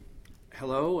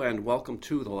Hello and welcome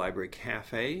to the Library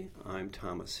Cafe. I'm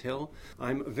Thomas Hill.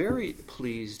 I'm very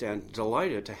pleased and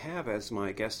delighted to have as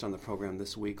my guest on the program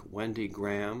this week Wendy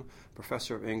Graham,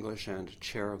 Professor of English and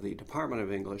Chair of the Department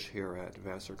of English here at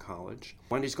Vassar College.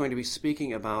 Wendy's going to be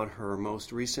speaking about her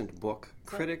most recent book,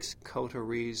 Critics,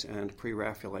 Coteries, and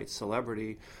Pre-Raphaelite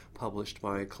Celebrity, published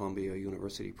by Columbia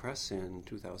University Press in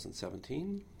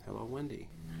 2017. Hello, Wendy.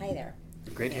 Hi there.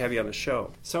 Great to have you on the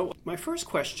show. So my first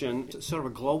question is sort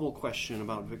of a global question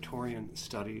about Victorian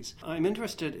studies. I'm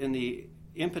interested in the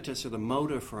impetus or the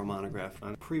motive for a monograph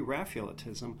on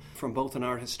pre-Raphaelitism from both an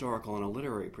art historical and a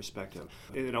literary perspective.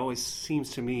 It always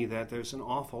seems to me that there's an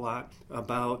awful lot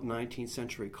about 19th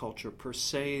century culture per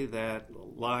se that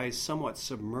lies somewhat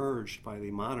submerged by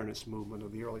the modernist movement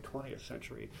of the early 20th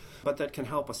century, but that can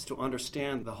help us to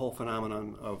understand the whole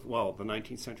phenomenon of, well, the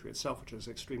 19th century itself, which is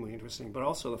extremely interesting, but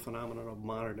also the phenomenon of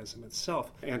modernism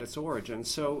itself and its origin.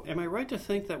 So am I right to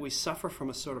think that we suffer from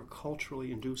a sort of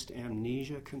culturally induced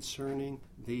amnesia concerning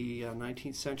the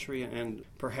 19th century, and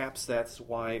perhaps that's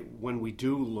why when we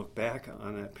do look back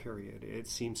on that period, it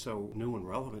seems so new and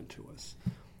relevant to us?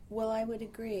 Well, I would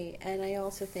agree. And I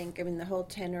also think, the whole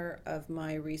tenor of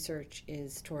my research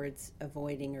is towards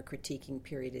avoiding or critiquing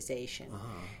periodization.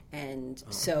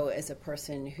 So as a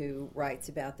person who writes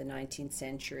about the 19th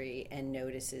century and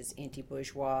notices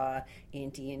anti-bourgeois,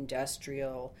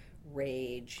 anti-industrial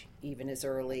rage, even as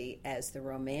early as the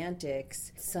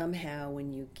Romantics, somehow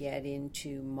when you get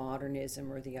into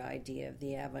modernism or the idea of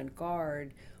the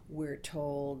avant-garde, we're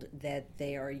told that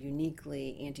they are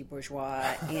uniquely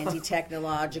anti-bourgeois,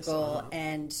 anti-technological,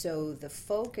 and so the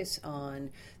focus on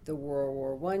the World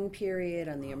War I period,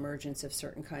 on the emergence of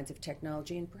certain kinds of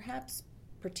technology, and perhaps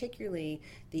particularly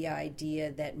the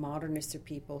idea that modernists are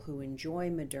people who enjoy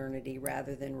modernity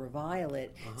rather than revile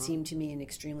it, seemed to me an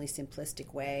extremely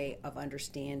simplistic way of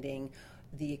understanding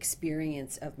the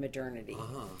experience of modernity.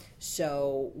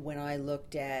 So when I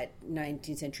looked at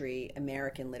 19th century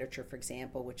American literature, for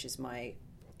example, which is my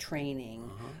training,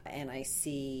 and I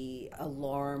see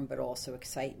alarm but also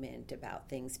excitement about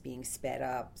things being sped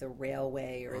up, the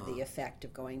railway or the effect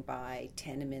of going by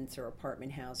tenements or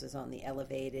apartment houses on the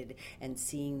elevated and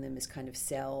seeing them as kind of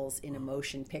cells in a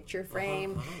motion picture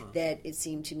frame, that it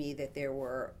seemed to me that there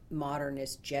were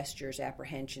modernist gestures,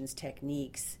 apprehensions,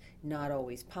 techniques, not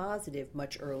always positive,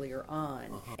 much earlier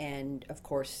on. And of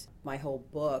course, my whole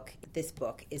book, this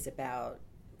book, is about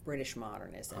British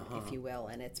modernism, if you will,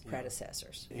 and its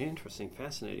predecessors. Interesting,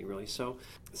 fascinating, really. So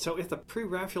if the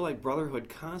pre-Raphaelite Brotherhood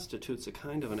constitutes a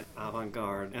kind of an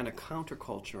avant-garde and a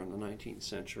counterculture in the 19th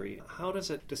century, how does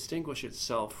it distinguish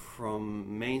itself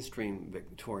from mainstream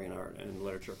Victorian art and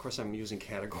literature? Of course, I'm using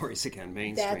categories again,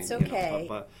 mainstream. That's okay.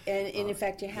 But and in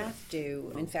fact, you have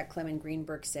to. In fact, Clement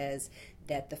Greenberg says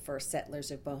that the first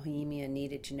settlers of Bohemia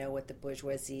needed to know what the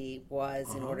bourgeoisie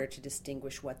was in order to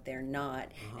distinguish what they're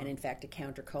not. And in fact, a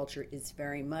counterculture is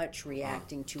very much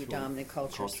reacting to a dominant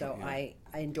culture. So I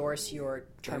endorse your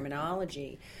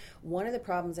terminology. One of the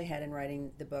problems I had in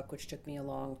writing the book, which took me a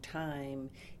long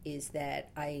time, is that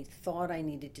I thought I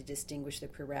needed to distinguish the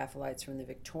pre-Raphaelites from the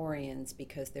Victorians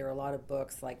because there are a lot of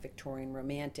books like Victorian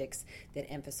Romantics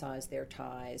that emphasize their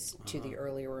ties to the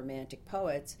earlier Romantic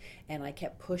poets, and I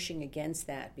kept pushing against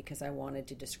that because I wanted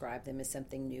to describe them as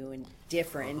something new and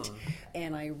different.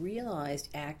 And I realized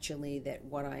actually that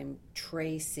what I'm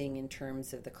tracing in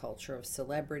terms of the culture of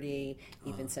celebrity,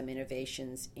 even some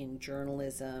innovations in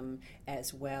journalism,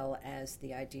 as well as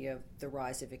the idea of the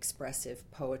rise of expressive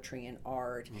poetry and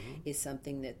art, is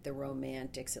something that the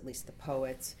Romantics, at least the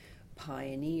poets,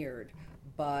 pioneered.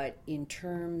 But in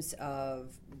terms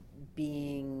of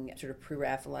being sort of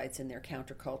pre-Raphaelites and their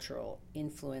countercultural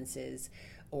influences,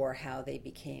 or how they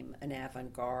became an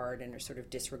avant-garde and are sort of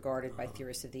disregarded by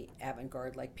theorists of the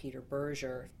avant-garde like Peter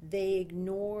Berger, they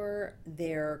ignore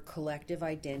their collective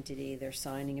identity, their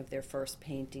signing of their first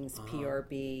paintings,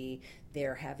 PRB,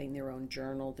 their having their own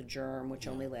journal, The Germ, which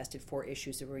only lasted 4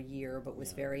 issues over a year but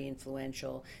was very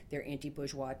influential, their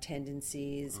anti-bourgeois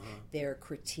tendencies, their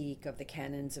critique of the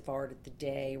canons of art of the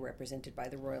day represented by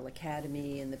the Royal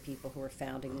Academy and the people who were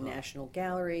founding the National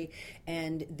Gallery,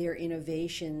 and their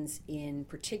innovations in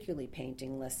particularly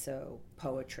painting, less so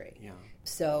poetry.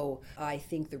 So I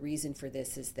think the reason for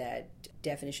this is that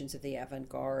definitions of the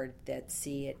avant-garde that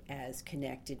see it as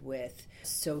connected with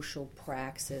social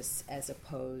praxis as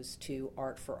opposed to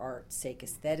art for art's sake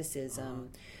aestheticism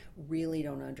really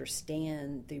don't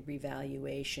understand the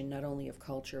revaluation not only of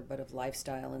culture but of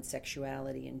lifestyle and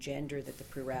sexuality and gender that the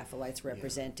pre-Raphaelites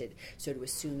represented. So to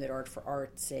assume that art for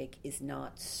art's sake is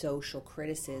not social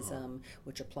criticism,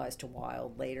 which applies to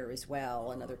Wilde later as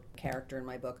well, another character in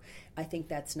my book, I think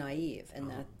that's naive, and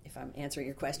that if I'm answering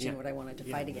your question, what I wanted to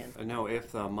fight against. No,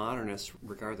 if the modernists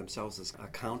regard themselves as a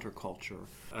counterculture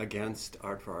against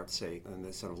art for art's sake, and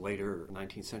this sort of later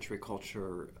 19th century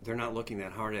culture, they're not looking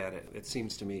that hard at it, it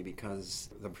seems to me, because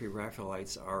the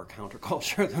Pre-Raphaelites are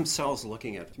counterculture themselves,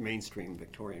 looking at mainstream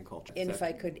Victorian culture. And if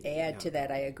I could add to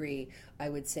that, I agree. I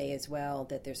would say as well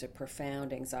that there's a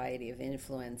profound anxiety of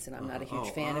influence, and I'm not a huge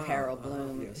fan of Harold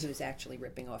Bloom, who's actually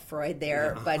ripping off Freud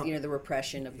there, but the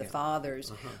repression of the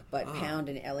fathers. But Pound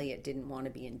and Eliot didn't want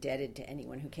to be indebted to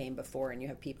anyone who came before, and you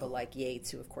have people like Yeats,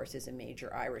 who of course is a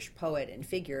major Irish poet and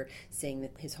figure, saying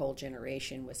that his whole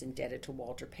generation was indebted to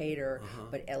Walter Pater,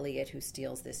 but Eliot, who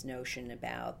steals this notion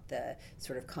about the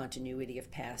sort of continuity of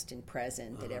past and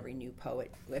present, that every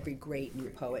great new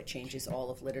poet changes all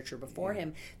of literature before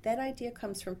him, that idea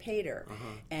comes from Pater.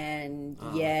 And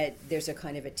yet there's a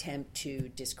kind of attempt to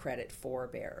discredit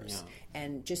forebears.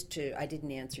 And I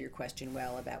didn't answer your question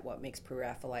well about what makes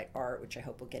Pre-Raphaelite art, which I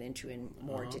hope we'll get into in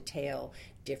more detail,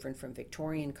 different from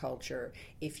Victorian culture.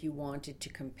 If you wanted to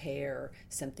compare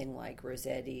something like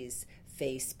Rossetti's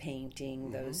face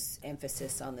painting, those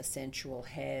emphasis on the sensual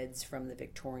heads from the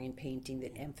Victorian painting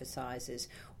that emphasizes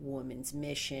woman's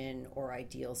mission or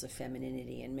ideals of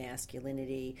femininity and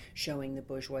masculinity, showing the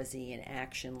bourgeoisie in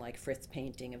action, like Fritz's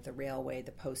painting of the railway,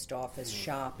 the post office,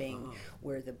 shopping,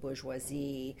 where the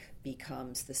bourgeoisie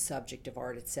becomes the subject of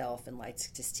art itself and likes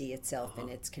to see itself in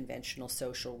its conventional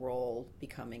social role,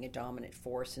 becoming a dominant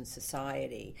force in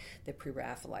society. The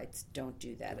Pre-Raphaelites don't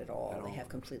do that at all. They have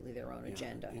completely their own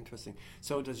agenda. Interesting.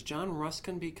 So does John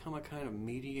Ruskin become a kind of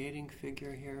mediating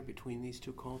figure here between these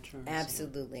two cultures?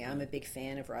 Absolutely. I'm a big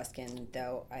fan of Ruskin,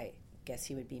 though I guess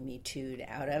he would be Me Too'd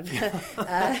out of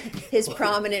his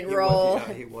prominent role.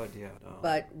 He would.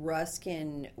 But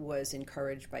Ruskin was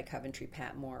encouraged by Coventry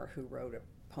Patmore, who wrote a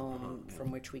poem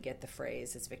from which we get the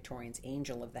phrase, it's Victorian's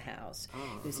angel of the house,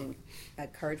 who's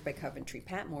encouraged by Coventry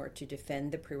Patmore to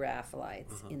defend the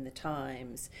Pre-Raphaelites in the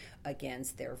Times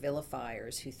against their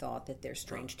vilifiers, who thought that their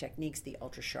strange techniques, the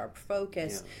ultra-sharp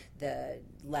focus, the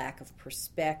lack of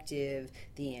perspective,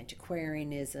 the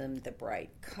antiquarianism, the bright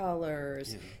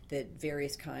colors, the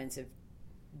various kinds of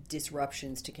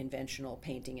disruptions to conventional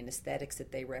painting and aesthetics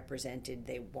that they represented,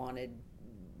 they wanted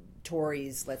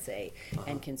Tories, let's say,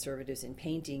 and conservatives in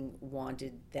painting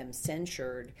wanted them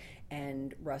censured,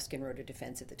 and Ruskin wrote a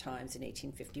defense at the Times in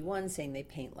 1851 saying they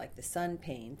paint like the sun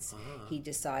paints. He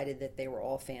decided that they were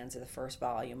all fans of the first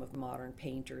volume of Modern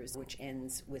Painters, which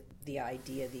ends with the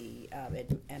idea, the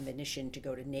admonition to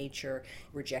go to nature,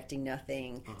 rejecting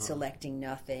nothing, selecting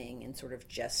nothing, and sort of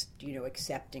just,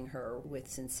 accepting her with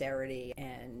sincerity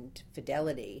and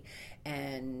fidelity.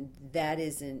 And that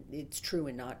it's true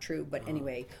and not true, but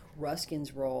anyway,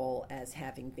 Ruskin's role as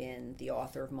having been the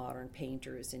author of Modern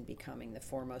Painters and becoming the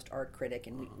foremost art critic,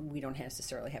 and we don't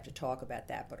necessarily have to talk about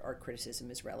that, but art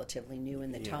criticism is relatively new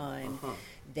in the time,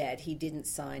 that he didn't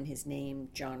sign his name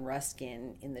John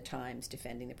Ruskin in the Times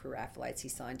defending the Pre-Raphaelites. He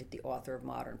signed it the author of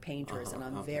Modern Painters, and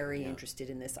I'm very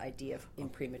interested in this idea of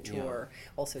imprimatur,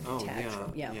 also detached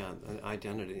from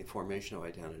identity, formation of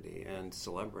identity, and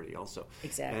celebrity also.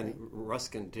 Exactly. And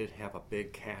Ruskin did have a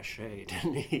big cachet,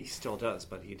 didn't he? He still does,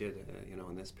 but he did,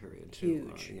 in this period too.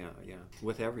 Huge.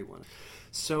 With everyone.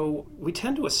 So we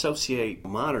tend to associate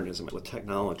modernism with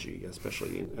technology,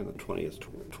 especially in the 20th,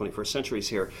 21st centuries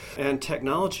here. And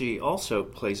technology also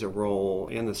plays a role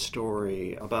in the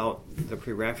story about the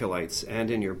Pre-Raphaelites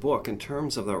and in your book in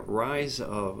terms of the rise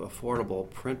of affordable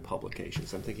print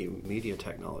publications. I'm thinking media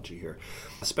technology here,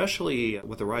 especially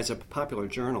with the rise of popular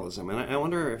journalism. And I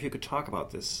wonder if you could talk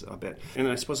about this a bit. And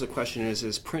I suppose the question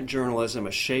is print journalism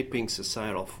a shaping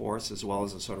societal force as well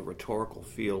as a sort of rhetorical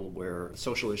field where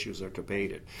social issues are debated?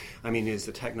 I mean, is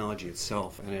the technology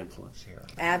itself an influence here?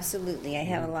 Absolutely. I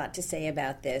have a lot to say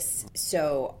about this.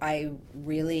 So I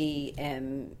really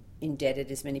am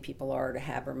indebted, as many people are, to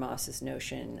Habermas's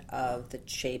notion of the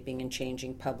shaping and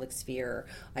changing public sphere.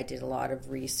 I did a lot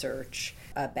of research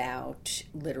about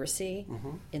literacy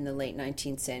in the late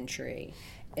 19th century,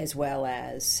 as well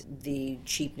as the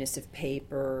cheapness of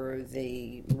paper,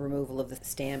 the removal of the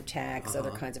stamp tax,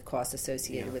 other kinds of costs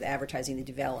associated with advertising, the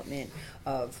development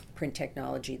of print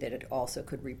technology that it also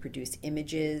could reproduce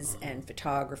images and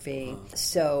photography.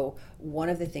 So one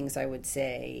of the things I would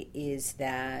say is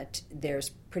that there's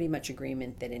pretty much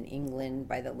agreement that in England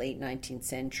by the late 19th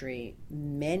century,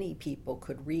 many people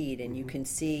could read, and you can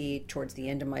see towards the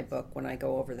end of my book when I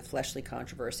go over the Fleshley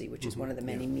controversy, which is one of the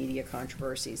many media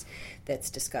controversies that's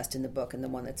discussed in the book and the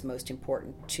one that's most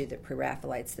important to the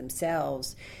Pre-Raphaelites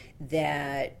themselves,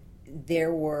 that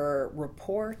there were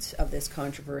reports of this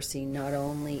controversy not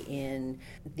only in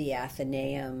the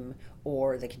Athenaeum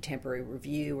or the Contemporary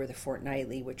Review or the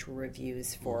Fortnightly, which were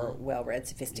reviews for well-read,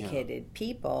 sophisticated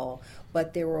people,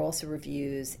 but there were also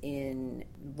reviews in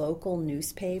local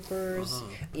newspapers,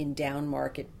 in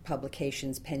down-market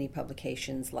publications, penny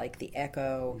publications like The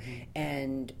Echo,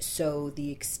 and so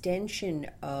the extension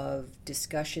of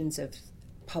discussions of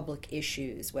public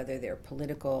issues, whether they're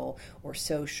political or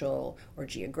social or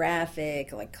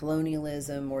geographic, like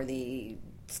colonialism or the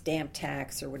stamp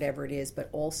tax or whatever it is, but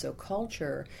also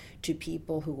culture, to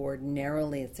people who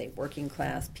ordinarily, let's say working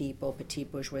class people,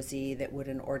 petite bourgeoisie, that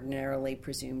wouldn't ordinarily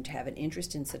presume to have an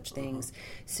interest in such things,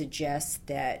 suggests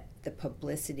that the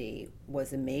publicity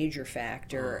was a major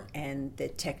factor, and the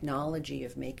technology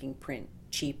of making print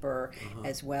cheaper,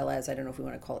 as well as, I don't know if we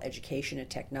want to call education a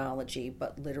technology,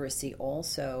 but literacy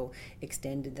also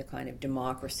extended the kind of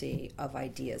democracy of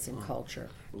ideas and culture.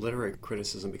 Literary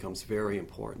criticism becomes very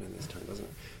important in this time, doesn't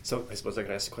it? So I suppose I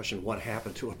could ask the question, what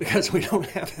happened to it? Because we don't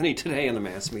have any today in the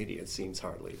mass media, it seems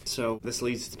hardly. So this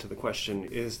leads to the question,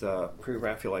 is the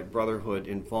Pre-Raphaelite Brotherhood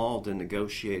involved in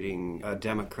negotiating a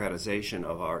democratization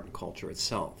of art and culture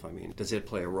itself? I mean, does it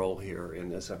play a role here in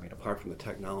this? I mean, apart from the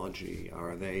technology,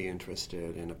 are they interested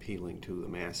in appealing to the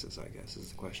masses, I guess, is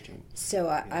the question. So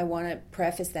I want to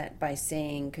preface that by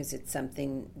saying, because it's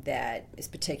something that is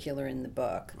particular in the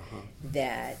book,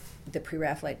 that the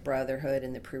Pre-Raphaelite Brotherhood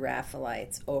and the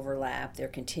Pre-Raphaelites overlap, they're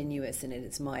continuous, and it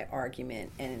is my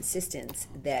argument and insistence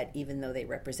that even though they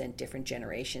represent different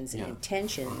generations and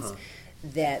intentions,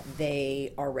 that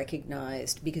they are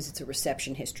recognized, because it's a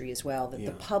reception history as well, that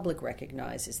the public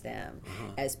recognizes them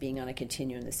as being on a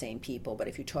continuum, the same people. But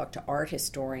if you talk to art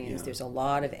historians, there's a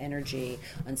lot of energy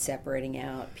on separating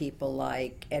out people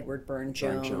like Edward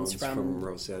Burne-Jones from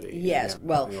Rossetti. Yes,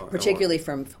 particularly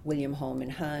from William Holman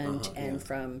Hunt and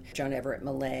from John Everett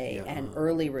Millay and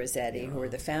early Rossetti, who were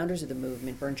the founders of the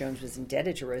movement. Burne-Jones was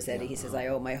indebted to Rossetti. He says, I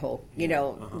owe my whole,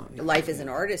 life as an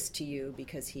artist to you,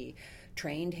 because he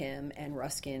trained him and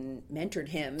Ruskin mentored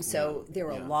him. So there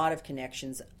are a lot of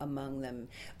connections among them.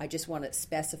 I just want to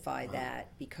specify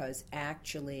that, because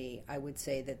actually I would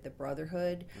say that the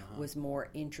Brotherhood was more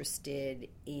interested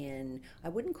in, I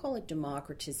wouldn't call it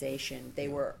democratization. They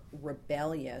were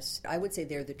rebellious. I would say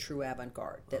they're the true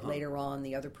avant-garde, that later on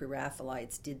the other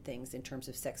Pre-Raphaelites did things in terms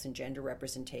of sex and gender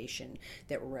representation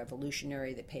that were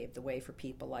revolutionary, that paved the way for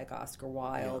people like Oscar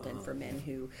Wilde and for men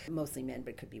who, mostly men,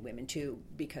 but could be women too,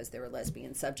 because they were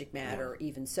lesbian subject matter.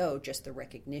 Even so, just the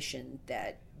recognition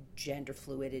that gender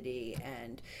fluidity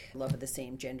and love of the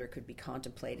same gender could be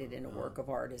contemplated in a work of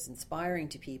art as inspiring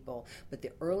to people. But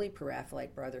the early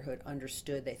Pre-Raphaelite Brotherhood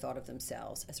understood, they thought of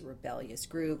themselves as a rebellious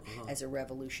group, as a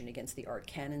revolution against the art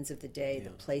canons of the day, the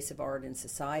place of art in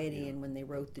society. And when they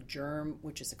wrote The Germ,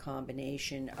 which is a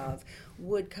combination of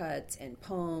woodcuts and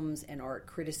poems and art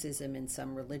criticism and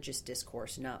some religious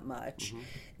discourse, not much,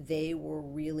 they were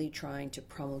really trying to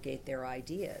promulgate their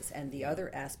ideas. And the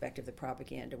other aspect of the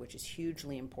propaganda, which is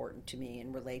hugely important to me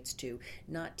and relates to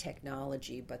not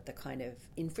technology but the kind of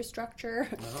infrastructure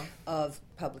of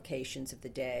publications of the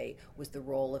day, was the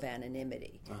role of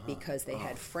anonymity, because they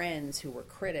had friends who were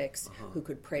critics who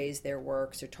could praise their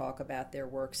works or talk about their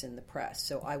works in the press.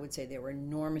 So I would say they were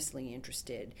enormously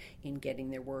interested in getting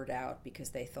their word out,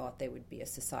 because they thought they would be a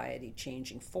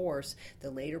society-changing force. The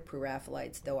later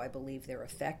Pre-Raphaelites, though I believe their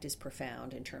effect is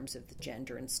profound in terms of the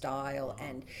gender and style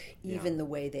and even the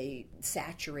way they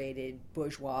saturated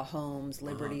bourgeois homes,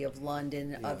 Liberty of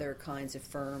London, other kinds of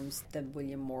firms, the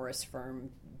William Morris firm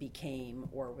became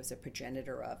or was a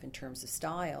progenitor of in terms of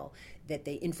style, that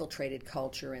they infiltrated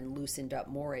culture and loosened up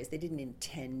mores. They didn't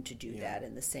intend to do that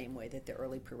in the same way that the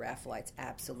early Pre-Raphaelites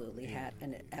absolutely had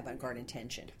an avant-garde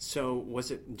intention. So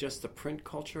was it just the print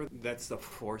culture that's the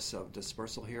force of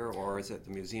dispersal here, or is it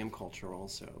the museum culture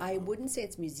also? I wouldn't say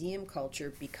it's museum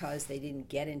culture, because they didn't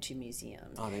get into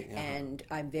museums. And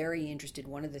I'm very interested,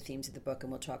 one of the themes of the book,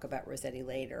 and we'll talk about Rossetti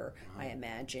later, I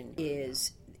imagine,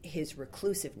 is his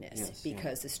reclusiveness,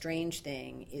 because the strange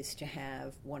thing is to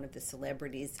have one of the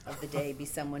celebrities of the day be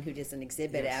someone who doesn't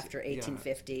exhibit after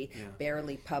 1850,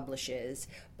 barely publishes,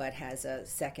 but has a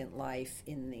second life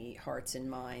in the hearts and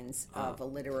minds of a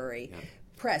literary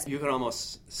press. You could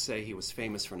almost say he was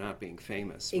famous for not being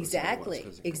famous. Exactly.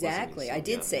 I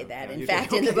did say that. Yeah, In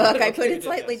fact, in the book, I put it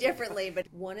slightly differently. But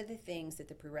one of the things that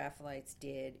the Pre-Raphaelites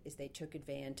did is they took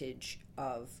advantage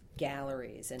of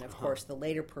galleries. And, of course, the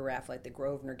later Pre-Raphaelite, the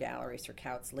Grosvenor galleries for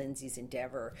Coutts Lindsay's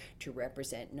endeavor to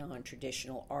represent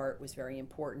non-traditional art was very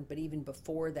important. But even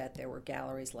before that, there were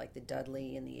galleries like the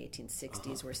Dudley in the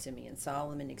 1860s where Simeon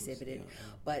Solomon exhibited.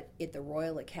 But at the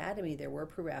Royal Academy, there were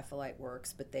Pre-Raphaelite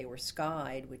works, but they were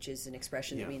skied, which is an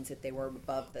expression that means that they were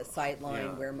above the sight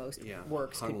line where most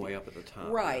works hung could be. Way up at the top.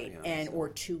 Right, or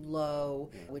too low,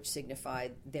 which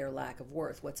signified their lack of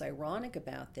worth. What's ironic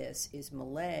about this is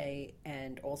Millay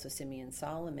and also Simeon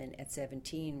Solomon at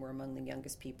 17 were among the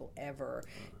youngest people ever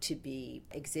to be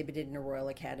exhibited in a Royal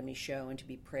Academy show and to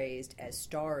be praised as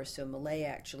stars. So Millay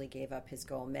actually gave up his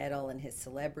gold medal and his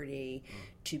celebrity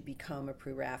to become a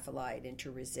Pre-Raphaelite and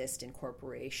to resist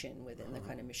incorporation within the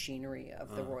kind of machinery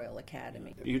of the Royal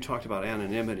Academy. You talked about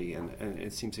anonymity, and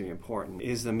it seems to be important.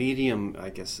 Is the medium, I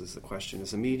guess is the question,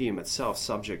 is the medium itself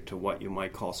subject to what you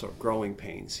might call sort of growing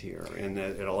pains here, in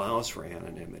that it allows for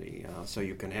anonymity? So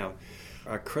you can have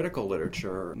critical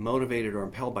literature motivated or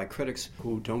impelled by critics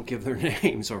who don't give their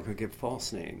names or who give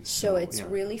false names. So it's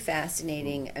really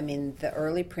fascinating. I mean, the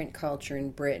early print culture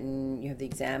in Britain, you have the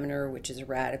Examiner, which is a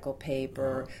radical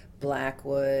paper,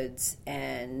 Blackwood's,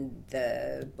 and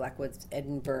the Blackwood's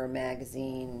Edinburgh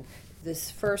magazine.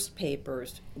 These first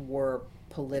papers were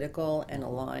political and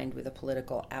aligned with a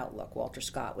political outlook. Walter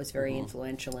Scott was very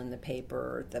influential in the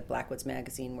paper. The Blackwood's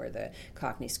magazine, where the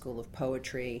Cockney School of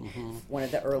Poetry, one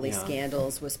of the early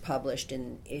scandals was published,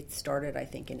 and it started, I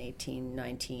think, in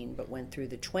 1819, but went through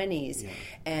the 20s.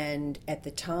 And at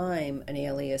the time, an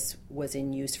alias was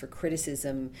in use for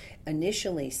criticism.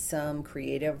 Initially, some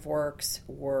creative works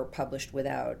were published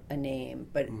without a name,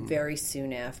 but very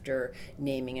soon after,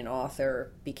 naming an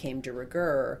author became de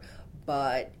rigueur.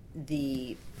 But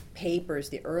the papers,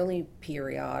 the early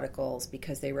periodicals,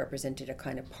 because they represented a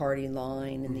kind of party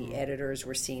line and the editors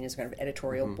were seen as kind of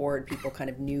editorial board, people kind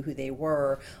of knew who they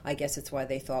were. I guess it's why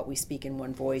they thought we speak in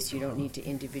one voice, you don't need to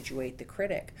individuate the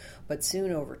critic. But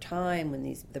soon over time,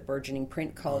 when the burgeoning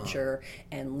print culture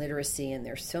and literacy, and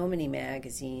there's so many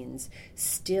magazines,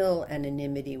 still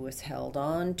anonymity was held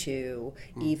on to,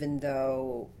 even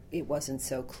though it wasn't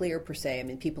so clear per se. I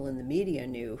mean, people in the media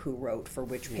knew who wrote for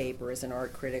which paper as an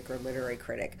art critic or literary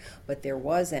critic, but there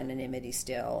was anonymity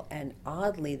still. And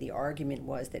oddly, the argument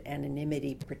was that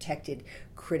anonymity protected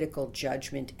critical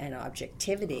judgment and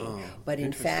objectivity. But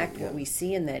in fact, what we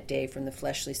see in that day from the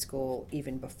Fleshley School,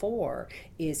 even before,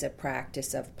 is a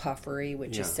practice of puffery,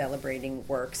 which is celebrating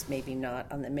works maybe not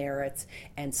on the merits,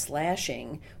 and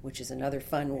slashing, which is another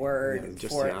fun word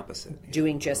for the opposite.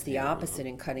 Doing just the opposite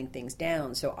and cutting things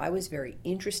down. So I was very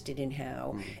interested in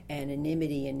how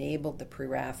anonymity enabled the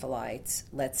Pre-Raphaelites,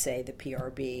 let's say the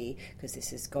PRB, because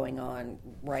this is going on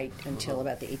right until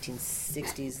about the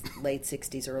 1860s, late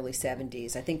 60s, early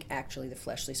 70s. I think actually the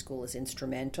Fleshley School is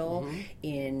instrumental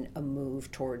in a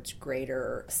move towards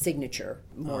greater signature,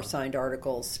 more signed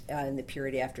articles in the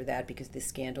period after that, because this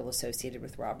scandal associated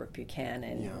with Robert Buchanan,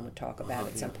 and we'll talk about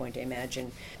at some point, I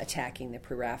imagine, attacking the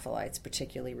Pre-Raphaelites,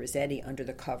 particularly Rossetti, under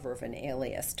the cover of an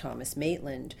alias, Thomas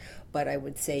Maitland. But I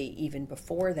would say even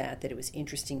before that it was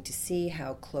interesting to see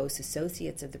how close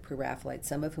associates of the Pre-Raphaelites,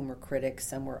 some of whom were critics,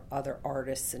 some were other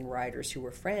artists and writers who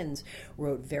were friends,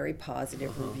 wrote very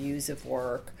positive reviews of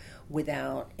work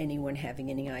without anyone having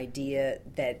any idea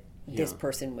that this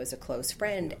person was a close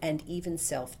friend, and even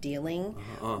self-dealing,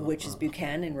 which is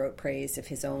Buchanan wrote praise of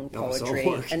his own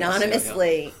poetry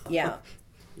anonymously.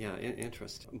 Yeah,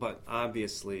 interesting. But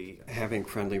obviously, having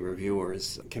friendly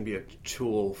reviewers can be a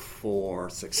tool for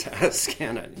success,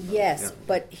 can it? Yes,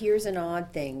 but here's an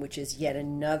odd thing, which is yet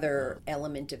another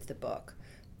element of the book.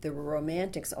 The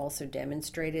Romantics also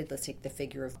demonstrated, let's take the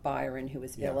figure of Byron, who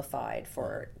was vilified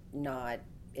for not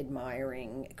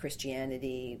admiring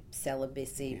Christianity,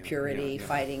 celibacy, purity,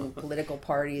 fighting political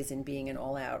parties, and being an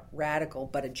all-out radical,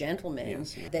 but a gentleman.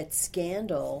 That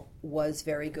scandal was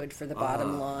very good for the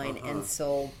bottom line and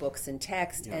sold books and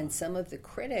text. And some of the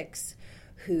critics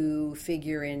who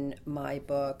figure in my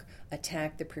book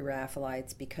attacked the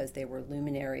Pre-Raphaelites because they were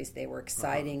luminaries, they were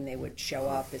exciting, they would show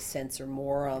up as censor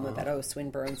morum about,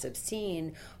 Swinburne's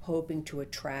obscene, hoping to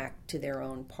attract to their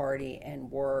own party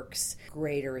and works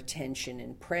greater attention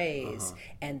and praise.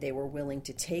 And they were willing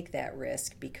to take that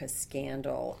risk because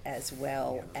scandal, as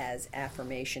well as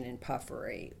affirmation and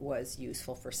puffery, was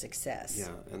useful for success.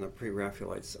 Yeah, and the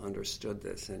Pre-Raphaelites understood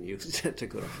this and used it to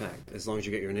good effect. As long as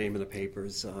you get your name in the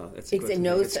papers, it's a good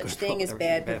no such thing as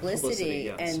bad publicity.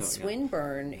 And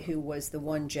Swinburne, who was the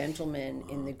one gentleman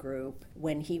in the group,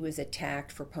 when he was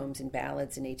attacked for Poems and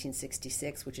Ballads in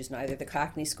 1866, which is neither the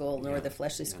Cockney School nor the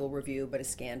Fletchley School Review, but a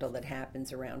scandal that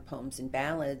happens around Poems and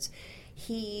Ballads,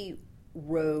 he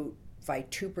wrote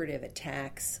vituperative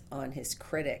attacks on his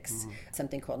critics,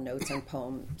 something called Notes on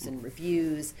Poems and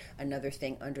Reviews, another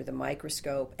thing Under the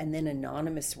Microscope, and then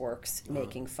anonymous works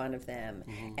making fun of them.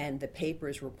 And the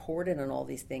papers reported on all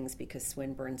these things because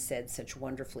Swinburne said such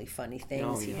wonderfully funny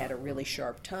things. He had a really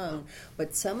sharp tongue.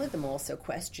 But some of them also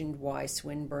questioned why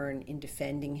Swinburne, in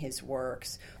defending his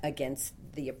works against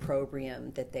the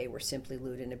opprobrium, that they were simply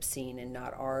lewd and obscene and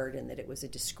not art, and that it was a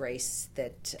disgrace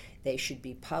that they should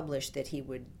be published, that he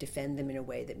would defend them in a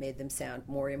way that made them sound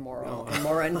more immoral and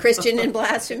more unchristian and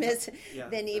blasphemous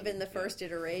than even the first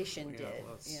iteration did.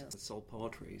 Well, it's soul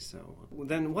poetry. So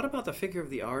then what about the figure of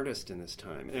the artist in this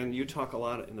time? And you talk a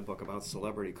lot in the book about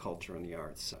celebrity culture in the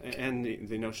arts and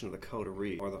the notion of the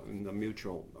coterie, or the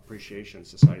mutual appreciation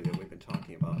society that we've been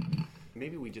talking about.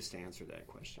 Maybe we just answered that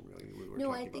question, really. We were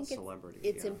talking about celebrity.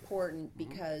 It's important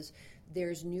because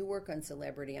there's new work on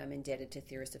celebrity. I'm indebted to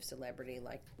theorists of celebrity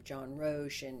like John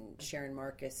Roche, and Sharon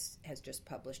Marcus has just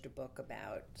published a book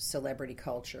about celebrity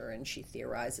culture, and she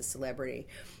theorizes celebrity.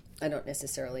 I don't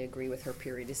necessarily agree with her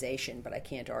periodization, but I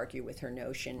can't argue with her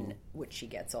notion, which she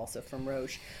gets also from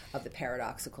Roche, of the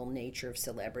paradoxical nature of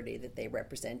celebrity, that they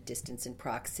represent distance and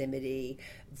proximity,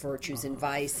 virtues and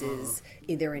vices.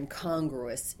 They're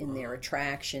incongruous in their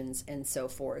attractions and so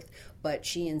forth. But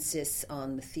she insists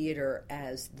on the theater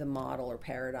as the model or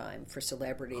paradigm for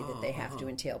celebrity, that they have to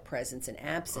entail presence and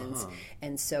absence.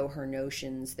 And so her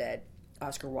notions that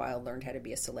Oscar Wilde learned how to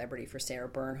be a celebrity for Sarah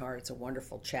Bernhardt. It's a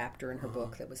wonderful chapter in her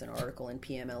book that was an article in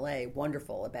PMLA,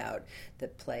 wonderful, about the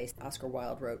play Oscar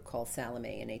Wilde wrote called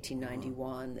Salome in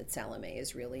 1891, that Salome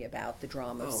is really about the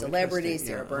drama of celebrity.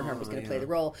 Sarah Bernhardt was going to play the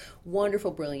role.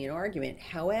 Wonderful, brilliant argument.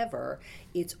 However,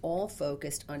 it's all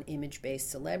focused on image-based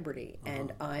celebrity,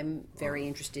 and I'm very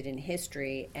interested in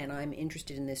history, and I'm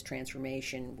interested in this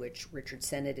transformation, which Richard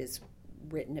Sennett has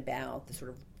written about, the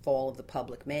sort of fall of the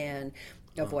public man,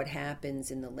 of what happens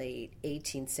in the late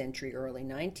 18th century, early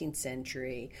 19th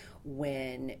century,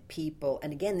 when people,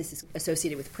 and again, this is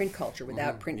associated with print culture.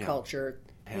 Without print culture,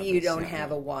 you don't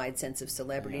have a wide sense of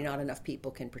celebrity. Not enough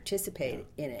people can participate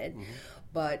in it.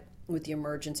 But with the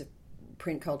emergence of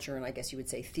print culture, and I guess you would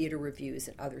say theater reviews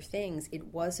and other things,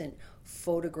 it wasn't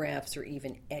photographs or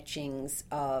even etchings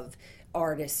of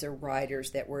artists or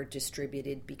writers that were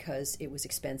distributed because it was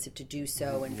expensive to do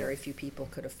so, and very few people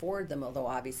could afford them, although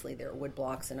obviously there were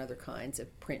woodblocks and other kinds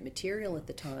of print material at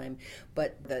the time.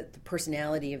 But the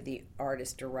personality of the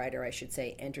artist or writer, I should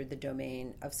say, entered the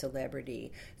domain of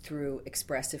celebrity through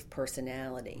expressive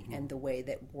personality and the way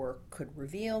that work could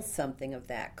reveal something of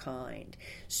that kind.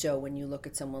 So when you look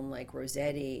at someone like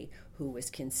Rossetti, who was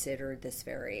considered this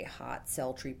very hot,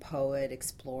 sultry poet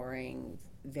exploring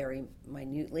very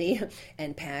minutely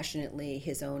and passionately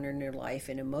his own inner life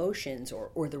and emotions,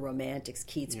 or the Romantics,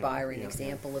 Keats, Byron,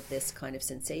 example of this kind of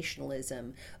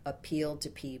sensationalism, appealed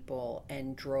to people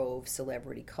and drove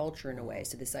celebrity culture in a way.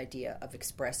 So this idea of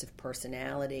expressive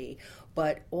personality,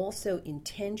 but also in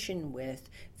tension with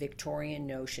Victorian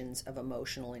notions of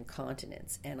emotional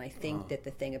incontinence. And I think that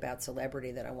the thing about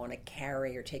celebrity that I want to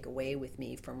carry or take away with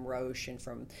me from Roche and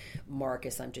from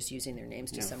Marcus, I'm just using their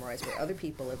names to summarize what other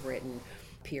people have written,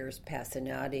 Piers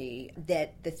Passanati,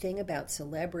 that the thing about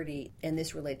celebrity, and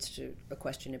this relates to a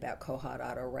question about Kohat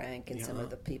Otto Rank and some of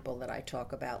the people that I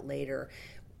talk about later,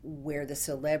 where the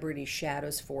celebrity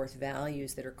shadows forth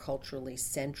values that are culturally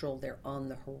central. They're on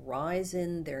the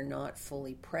horizon, they're not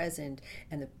fully present,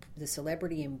 and the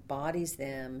celebrity embodies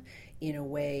them in a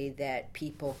way that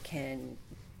people can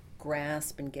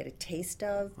grasp and get a taste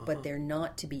of, but they're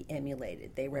not to be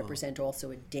emulated. They represent also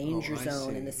a danger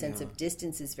zone, and the sense of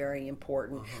distance is very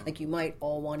important. Like you might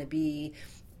all want to be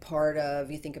part of,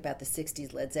 you think about the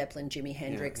 60s, Led Zeppelin, Jimi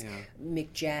Hendrix,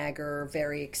 Mick Jagger,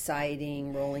 very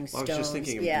exciting, Rolling Stones. I was just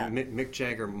thinking of Mick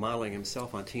Jagger modeling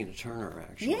himself on Tina Turner,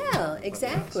 actually. Yeah,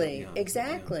 exactly.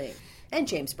 And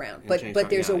James Brown.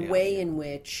 But there's a way in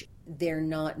which they're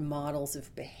not models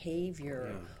of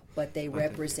behavior, but they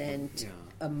represent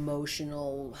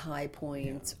emotional high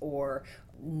points or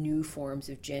new forms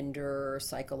of gender,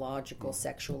 psychological,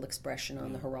 sexual expression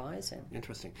on the horizon.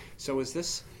 Interesting. So is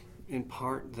this in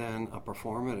part then a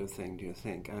performative thing, do you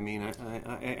think? I mean,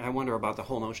 I wonder about the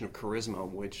whole notion of charisma,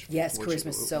 which charisma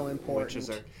is so important. Which is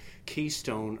a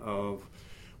keystone of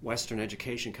Western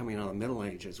education coming out of the Middle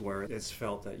Ages, where it's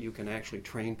felt that you can actually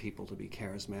train people to be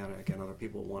charismatic and other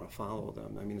people want to follow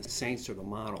them. I mean, the saints are the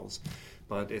models,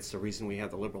 but it's the reason we have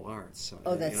the liberal arts.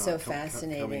 Oh, that's so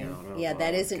fascinating. Coming out of, yeah,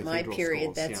 that isn't my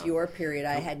period. Schools, that's your period.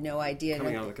 I had no idea.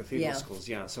 Coming out of the cathedral schools,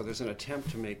 So there's an attempt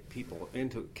to make people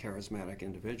into charismatic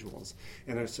individuals,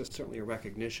 and there's just certainly a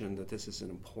recognition that this is an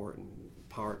important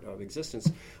part of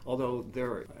existence, although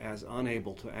they're as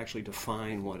unable to actually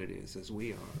define what it is as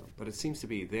we are. But it seems to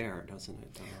be there, doesn't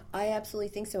it? I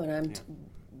absolutely think so, and I'm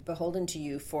beholden to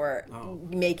you for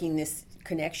making this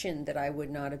connection that I would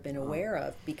not have been aware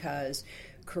of, because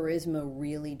charisma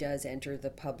really does enter the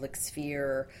public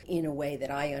sphere in a way that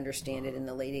I understand it in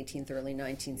the late 18th, early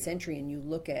 19th century. And you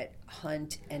look at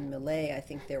Hunt and Millay, I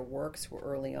think their works were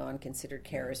early on considered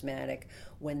charismatic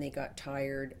when they got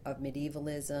tired of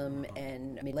medievalism,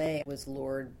 and Millay was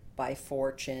lured by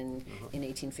fortune. In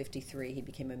 1853, he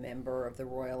became a member of the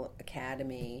Royal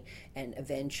Academy, and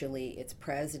eventually its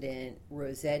president.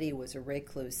 Rossetti was a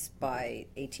recluse by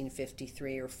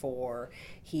 1853 or 4.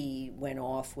 He went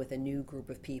off with a new group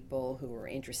of people who were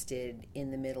interested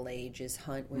in the Middle Ages.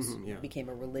 Hunt became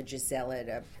a religious zealot.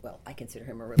 I consider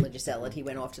him a religious zealot. He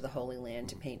went off to the Holy Land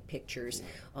to paint pictures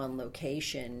on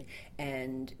location,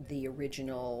 and the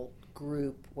original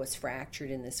group was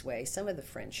fractured in this way. Some of the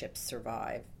friendships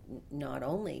survive, not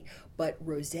only, but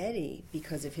Rossetti,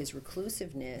 because of his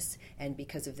reclusiveness and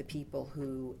because of the people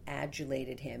who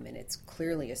adulated him, and it's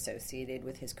clearly associated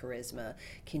with his charisma,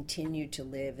 continued to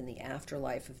live in the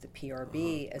afterlife of the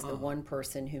PRB as the one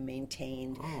person who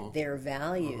maintained their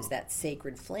values, that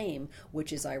sacred flame,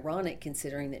 which is ironic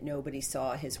considering that nobody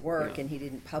saw his work and he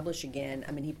didn't publish again.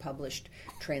 I mean, he published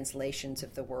translations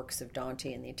of the works of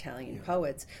Dante and the Italian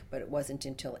poets, but it wasn't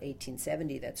until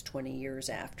 1870, that's 20 years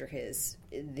after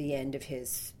the end of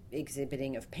his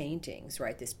exhibiting of paintings,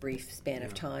 right? This brief span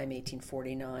of time,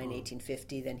 1849,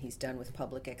 1850, then he's done with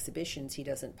public exhibitions. He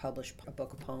doesn't publish a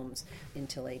book of poems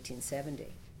until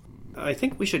 1870. I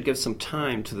think we should give some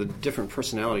time to the different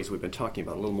personalities we've been talking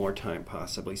about, a little more time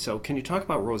possibly. So can you talk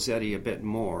about Rossetti a bit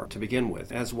more to begin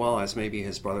with, as well as maybe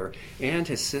his brother and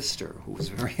his sister, who was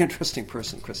a very interesting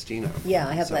person, Christina? Yeah,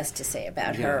 I have less to say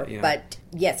about her, but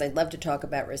yes, I'd love to talk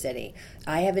about Rossetti.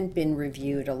 I haven't been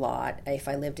reviewed a lot. If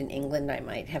I lived in England, I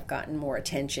might have gotten more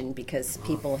attention because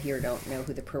people here don't know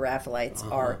who the Pre-Raphaelites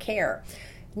are or care.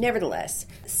 Nevertheless,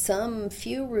 some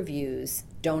few reviews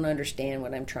don't understand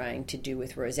what I'm trying to do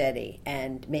with Rossetti,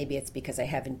 and maybe it's because I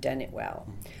haven't done it well.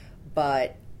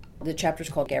 But the chapter's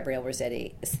called Gabriele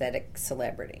Rossetti, Aesthetic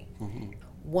Celebrity.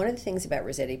 One of the things about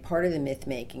Rossetti, part of the myth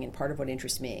making and part of what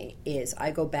interests me, is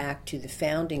I go back to the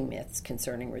founding myths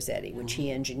concerning Rossetti, which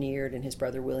he engineered, and his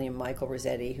brother William Michael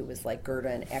Rossetti, who was like Goethe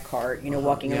and Eckhart,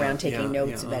 walking around taking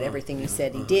notes about everything he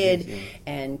said he did,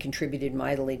 and contributed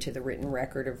mightily to the written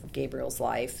record of Gabriel's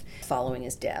life following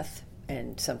his death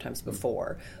and sometimes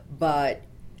before. But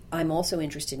I'm also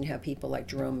interested in how people like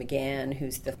Jerome McGann,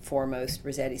 who's the foremost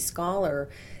Rossetti scholar,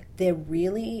 they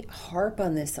really harp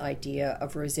on this idea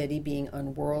of Rossetti being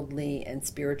unworldly and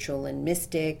spiritual and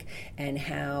mystic, and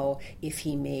how if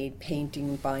he made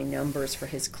painting by numbers for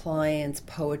his clients,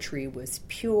 poetry was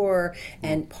pure.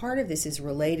 And part of this is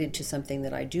related to something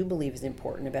that I do believe is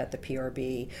important about the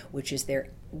PRB, which is their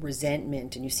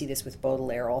resentment, and you see this with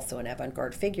Baudelaire, also an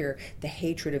avant-garde figure, the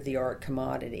hatred of the art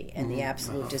commodity and the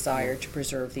absolute desire to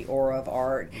preserve the aura of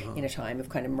art in a time of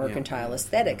kind of mercantile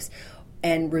aesthetics.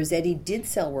 And Rossetti did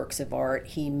sell works of art.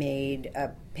 He made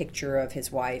a picture of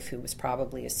his wife, who was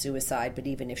probably a suicide, but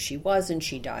even if she wasn't,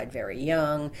 she died very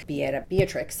young.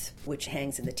 Beatrix, which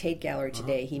hangs in the Tate Gallery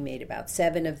today, he made about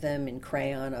 7 of them in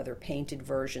crayon, other painted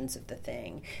versions of the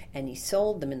thing. And he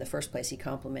sold them. In the first place, he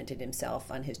complimented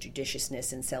himself on his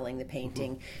judiciousness in selling the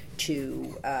painting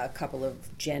to a couple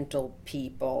of gentle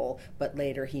people, but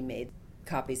later he made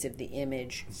copies of the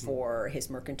image for his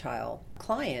mercantile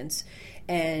clients.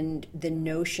 And the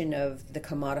notion of the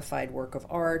commodified work of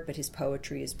art, but his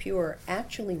poetry is pure,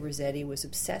 actually Rossetti was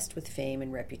obsessed with fame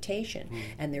and reputation.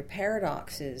 And there are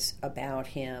paradoxes about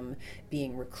him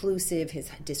being reclusive, his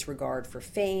disregard for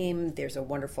fame. There's a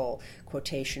wonderful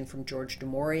quotation from George du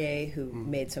Maurier, who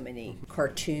made so many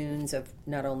cartoons of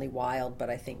not only Wilde, but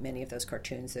I think many of those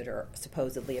cartoons that are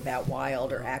supposedly about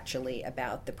Wilde are actually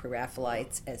about the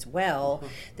Pre-Raphaelites as well,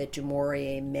 that du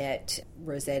Maurier met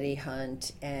Rossetti,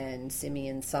 Hunt, and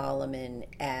Simeon Solomon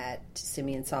at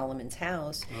Simeon Solomon's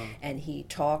house, and he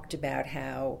talked about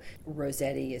how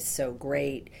Rossetti is so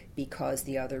great because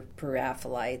the other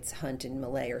Pre-Raphaelites, Hunt and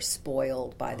Millay, are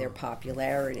spoiled by their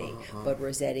popularity, but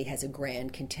Rossetti has a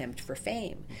grand contempt for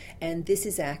fame. And this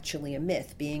is actually a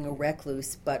myth, being a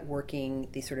recluse but working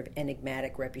the sort of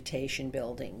enigmatic reputation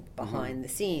building behind the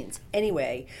scenes.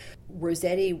 Anyway,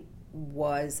 Rossetti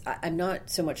was, I'm not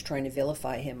so much trying to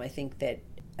vilify him. I think that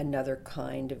another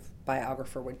kind of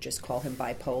biographer would just call him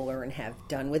bipolar and have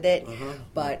done with it.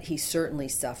 But he certainly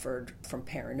suffered from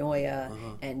paranoia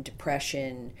and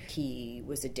depression. He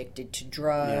was addicted to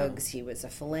drugs. He was a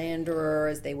philanderer,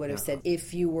 as they would have said.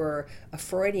 If you were a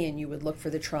Freudian, you would look for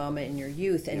the trauma in your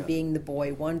youth, and being the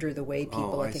boy wonder, the way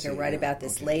people, I think I write about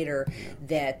this later,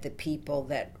 that the people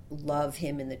that love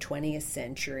him in the 20th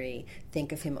century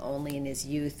think of him only in his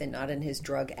youth and not in his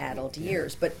drug-addled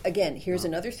years. But again, here's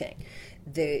another thing.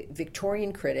 The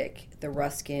Victorian critic, the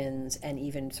Ruskins, and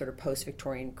even sort of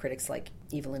post-Victorian critics like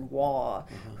Evelyn Waugh,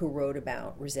 who wrote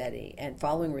about Rossetti. And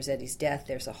following Rossetti's death,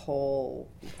 there's a whole...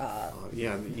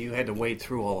 you had to wade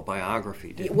through all the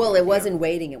biography, didn't you? Well, it wasn't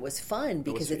waiting. It was fun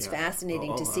because it's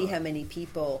fascinating to see how many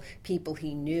people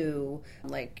he knew,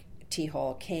 like T.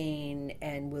 Hall Caine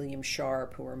and William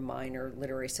Sharp, who were minor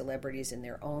literary celebrities in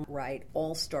their own right,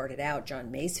 all started out.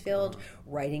 John Masefield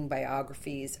writing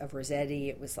biographies of Rossetti.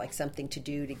 It was like something to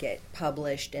do to get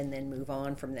published and then move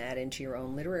on from that into your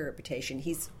own literary reputation.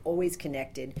 He's always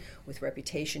connected with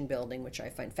reputation building, which I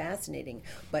find fascinating.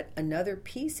 But another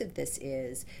piece of this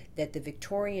is that the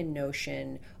Victorian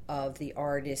notion of the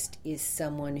artist is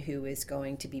someone who is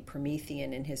going to be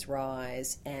Promethean in his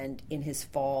rise and in his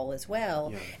fall as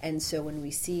well. And so when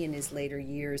we see in his later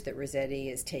years that Rossetti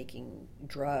is taking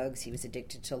drugs, he was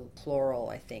addicted to chloral,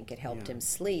 I think it helped him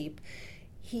sleep,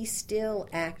 he still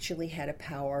actually had a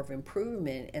power of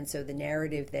improvement. And so the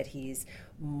narrative that he's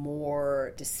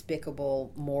more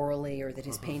despicable morally, or that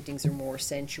his paintings are more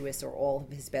sensuous, or all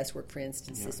of his best work, for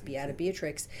instance, this Beata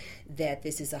Beatrix, that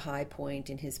this is a high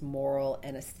point in his moral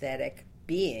and aesthetic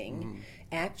being.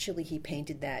 Actually, he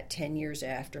painted that 10 years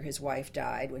after his wife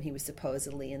died, when he was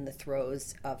supposedly in the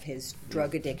throes of his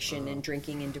drug addiction and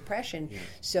drinking and depression.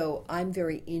 So I'm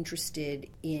very interested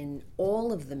in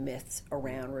all of the myths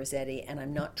around Rossetti, and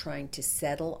I'm not trying to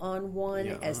settle on one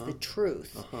as the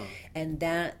truth. And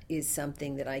that is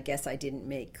something that I guess I didn't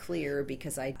make clear,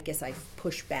 because I guess I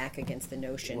pushed back against the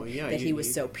notion that he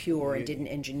was so pure and didn't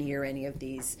engineer any of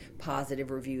these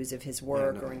positive reviews of his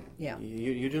work.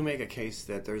 You do make a case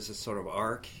that there's a sort of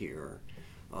arc here,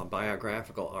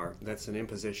 biographical arc, that's an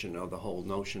imposition of the whole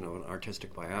notion of an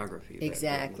artistic biography.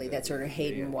 That sort of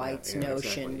Hayden White's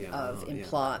notion of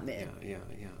implantment.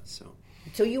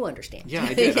 So you understand. Yeah,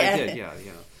 I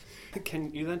did.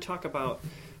 Can you then talk about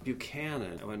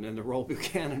Buchanan and the role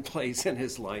Buchanan plays in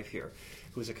his life here?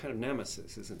 Who's a kind of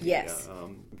nemesis, isn't he? Yes.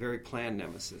 Very planned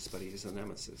nemesis, but he's a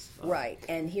nemesis. Right.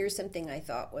 And here's something I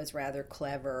thought was rather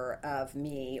clever of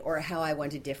me, or how I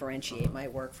want to differentiate my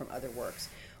work from other works.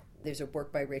 There's a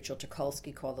work by Rachel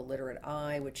Tucholsky called The Literate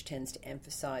Eye, which tends to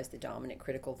emphasize the dominant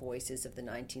critical voices of the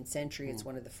 19th century. It's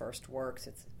one of the first works,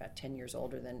 it's about 10 years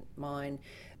older than mine,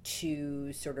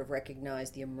 to sort of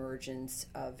recognize the emergence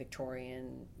of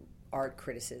Victorian art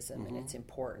criticism and its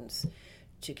importance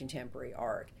to contemporary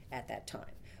art at that time.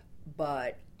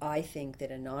 But I think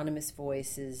that anonymous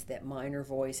voices, that minor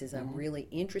voices, I'm really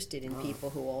interested in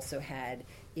people who also had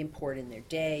import in their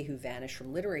day, who vanished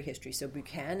from literary history. So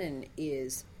Buchanan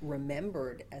is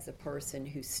remembered as a person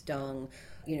who stung,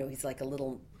 he's like a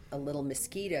little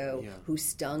mosquito who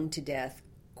stung to death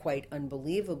quite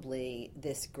unbelievably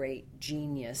this great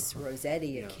genius,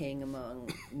 Rossetti, a king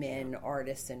among men,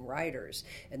 artists, and writers.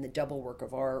 And the double work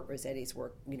of art, Rossetti's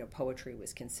work, poetry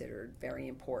was considered very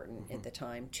important at the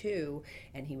time too,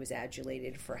 and he was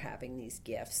adulated for having these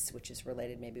gifts, which is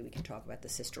related, maybe we can talk about the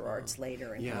sister arts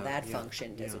later and how that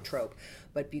functioned as a trope.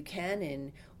 But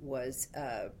Buchanan was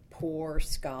a poor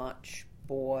Scotch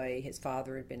boy. His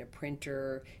father had been a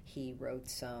printer. He wrote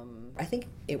some, I think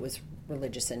it was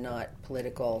religious and not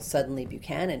political. Suddenly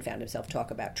Buchanan found himself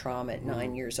talk about trauma at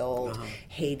 9 years old,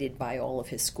 hated by all of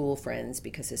his school friends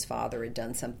because his father had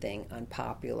done something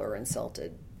unpopular,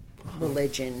 insulted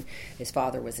religion. His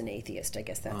father was an atheist. I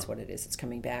guess that's what it is. It's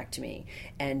coming back to me.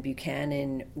 And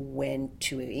Buchanan went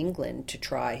to England to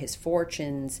try his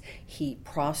fortunes. He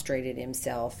prostrated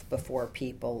himself before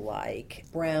people like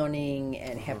Browning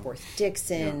and Hepworth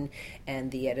Dixon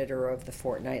and the editor of the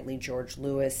Fortnightly, George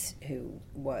Lewis, who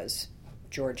was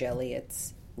George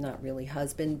Eliot's not really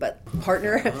husband, but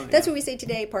partner. That's what we say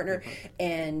today, partner.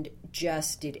 And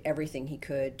just did everything he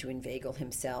could to inveigle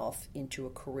himself into a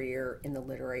career in the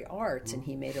literary arts. And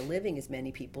he made a living, as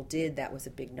many people did. That was a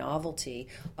big novelty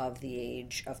of the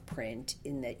age of print,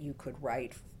 in that you could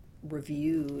write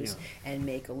reviews and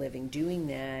make a living doing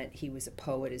that. He was a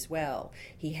poet as well.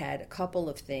 He had a couple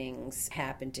of things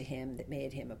happen to him that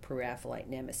made him a pre-Raphaelite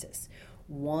nemesis.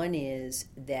 One is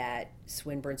that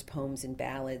Swinburne's Poems and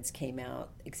Ballads came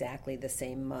out exactly the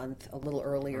same month, a little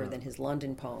earlier than his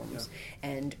London poems.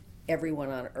 And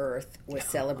everyone on earth was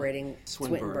celebrating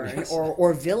Swinburne yes.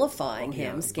 or vilifying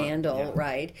him, yeah, scandal,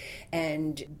 right?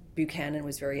 And Buchanan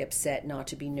was very upset not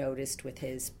to be noticed with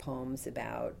his poems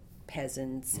about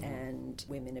peasants and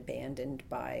women abandoned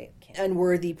by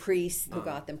unworthy priests who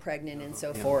got them pregnant and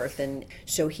so forth. And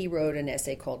so he wrote an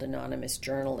essay called Anonymous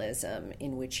Journalism,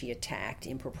 in which he attacked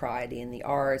impropriety in the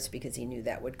arts because he knew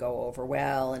that would go over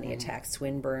well, and he attacked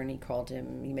Swinburne. He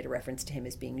made a reference to him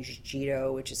as being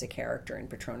Gigido, which is a character in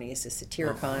Petronius'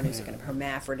 Satyricon, who's a kind of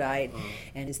hermaphrodite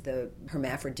and is the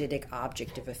hermaphroditic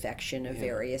object of affection of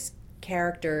various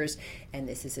characters, and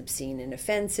this is obscene and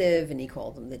offensive, and he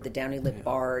called him the downy-lipped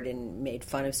bard and made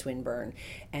fun of Swinburne,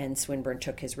 and Swinburne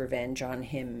took his revenge on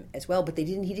him as well, but he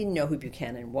didn't know who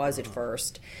Buchanan was at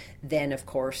first. Then, of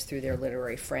course, through their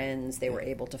literary friends, they were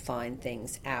able to find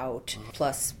things out,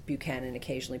 plus Buchanan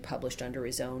occasionally published under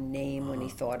his own name when he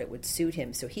thought it would suit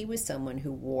him, so he was someone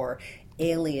who wore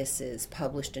aliases,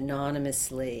 published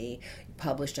anonymously,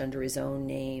 published under his own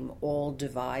name, all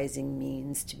devising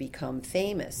means to become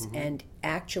famous. And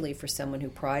actually, for someone who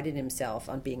prided himself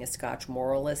on being a Scotch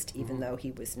moralist, even though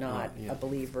he was not a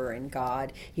believer in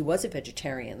God, he was a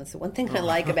vegetarian. That's the one thing I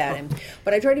like about him.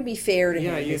 But I try to be fair to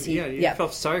him. You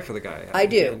felt sorry for the guy. I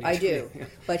do.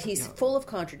 But he's full of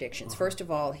contradictions. First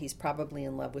of all, he's probably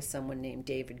in love with someone named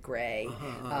David Gray,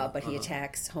 but he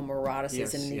attacks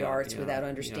homoeroticism in the arts without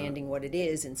understanding what it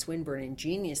is, and Swinburne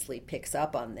ingeniously picks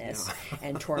up on this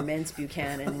and torments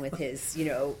Buchanan with his,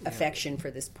 affection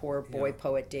for this poor boy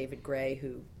poet David Gray,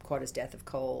 who caught his death of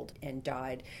cold and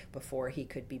died before he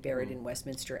could be buried in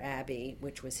Westminster Abbey,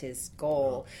 which was his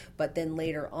goal. But then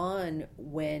later on,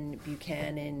 when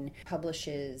Buchanan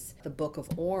publishes the Book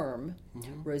of Orm,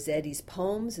 Rossetti's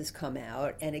poems has come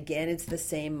out, and again it's the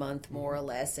same month more or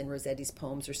less, and Rossetti's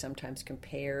poems are sometimes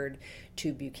compared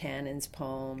to Buchanan's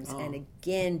poems, and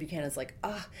again Buchanan's like,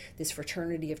 this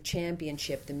fraternity of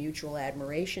championship, the Mutual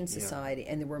Admiration Society,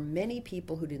 and there were many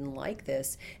people who didn't like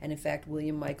this, and in fact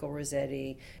William Michael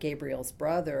Rossetti, Gabriel's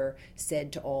brother,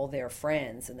 said to all their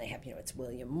friends, and they have, it's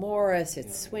William Morris,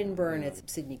 it's Swinburne, it's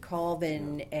Sidney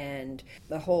Colvin, and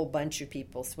a whole bunch of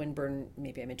people, Swinburne,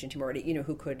 maybe I mentioned him already,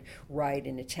 who could write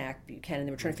and attack Buchanan.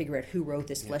 They were trying to figure out who wrote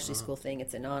this Fleshley School thing.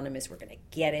 It's anonymous. We're going to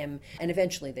get him. And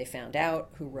eventually they found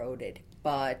out who wrote it.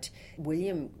 But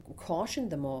William cautioned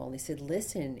them all. He said,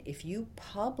 listen, if you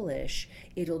publish,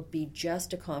 it'll be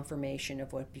just a confirmation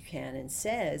of what Buchanan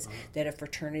says, that a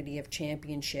fraternity of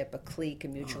championship, a clique, a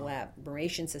mutual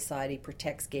admiration society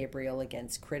protects Gabriel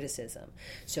against criticism.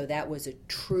 So that was a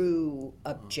true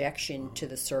objection to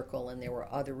the circle, and there were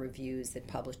other reviews that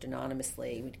published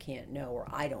anonymously. We can't know, or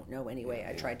I don't know anyway.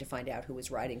 I tried to find out who was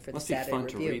writing for the Saturday Review. Must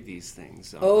be fun to read these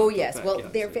things. Yes. Well,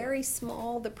 they're very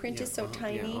small. The print is so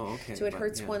tiny, so it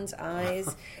hurts one's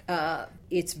eyes.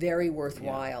 It's very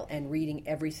worthwhile, and reading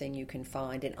everything you can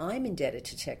find. And I'm indebted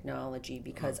to technology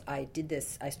because I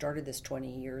started this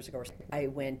 20 years ago. I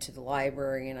went to the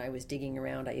library and I was digging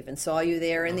around. I even saw you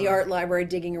there in the art library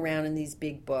digging around in these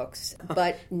big books.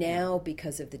 But now,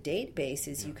 because of the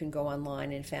databases, you can go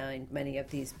online and find many of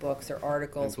these books or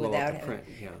articles without print.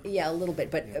 A little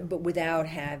bit, but without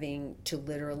having to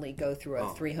literally go through a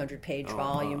 300-page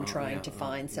volume trying to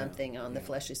find something on the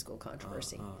Fleshley School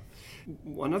controversy.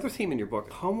 Another theme in your book,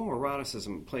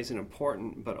 homoeroticism plays an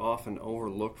important but often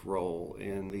overlooked role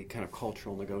in the kind of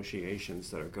cultural negotiations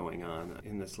that are going on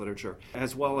in this literature,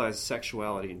 as well as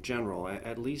sexuality in general,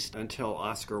 at least until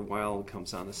Oscar Wilde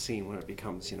comes on the scene, when it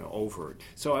becomes, overt.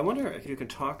 So I wonder if you could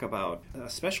talk about,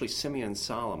 especially Simeon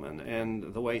Solomon,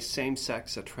 and the way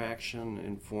same-sex attraction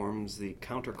informs the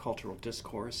countercultural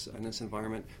discourse in this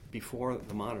environment before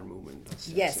the modern movement.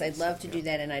 Yes, I'd love to do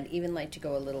that, and I'd even like to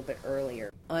go a little bit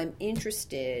earlier. I'm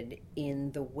interested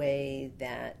in the way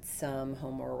that some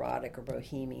homoerotic or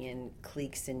bohemian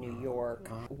cliques in New York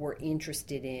were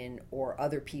interested in, or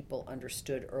other people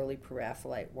understood early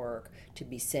Pre-Raphaelite work to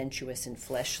be sensuous and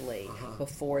fleshly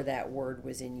before that word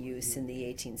was in use in the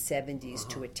 1870s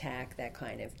to attack that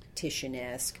kind of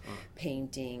Titian-esque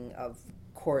painting of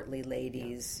courtly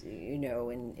ladies,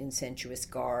 in sensuous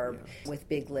garb with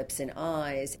big lips and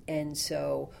eyes. And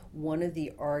so one of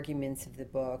the arguments of the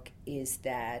book is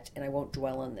that, and I won't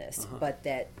dwell on this, but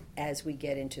that as we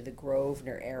get into the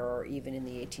Grosvenor era, or even in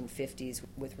the 1850s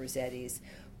with Rossetti's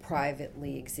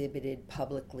privately exhibited,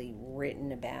 publicly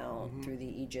written about through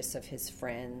the aegis of his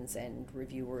friends and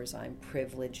reviewers, I'm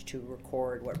privileged to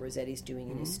record what Rossetti's doing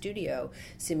in his studio.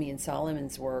 Simeon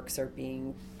Solomon's works are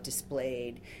being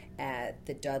displayed at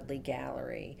the Dudley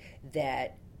Gallery,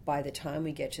 that by the time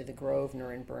we get to the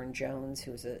Grosvenor and Burne-Jones,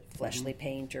 who's a fleshly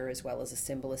painter as well as a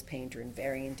symbolist painter and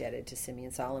very indebted to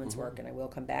Simeon Solomon's work, and I will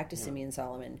come back to Simeon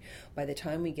Solomon, by the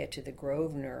time we get to the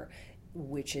Grosvenor,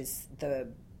 which is the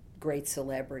great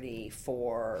celebrity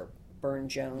for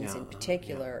Burne-Jones in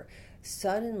particular,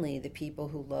 suddenly the people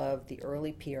who love the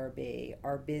early PRB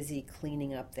are busy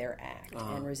cleaning up their act.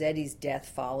 And Rossetti's death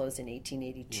follows in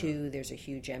 1882. There's a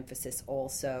huge emphasis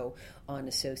also on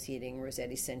associating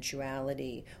Rossetti's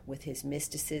sensuality with his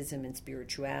mysticism and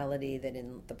spirituality, that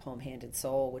in the poem Handed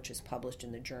Soul, which was published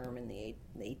in the Germ in the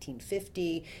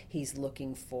 1850, he's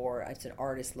looking for, it's an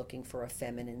artist looking for a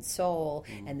feminine soul,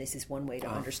 and this is one way to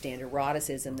understand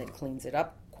eroticism that cleans it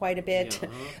up quite a bit.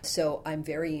 So I'm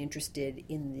very interested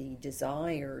in the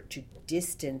desire to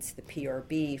distance the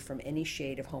PRB from any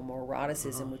shade of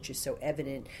homoeroticism, which is so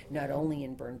evident not only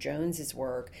in Burne-Jones's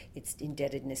work, its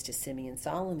indebtedness to Simeon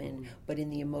Solomon, but in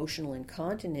the emotional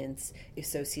incontinence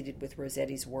associated with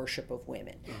Rossetti's worship of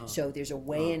women. So there's a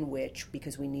way in which,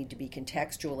 because we need to be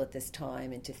contextual at this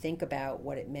time and to think about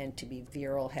what it meant to be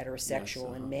virile,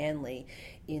 heterosexual, and manly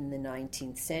in the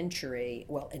 19th century,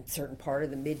 well, in certain part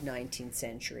of the mid-19th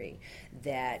century,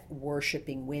 that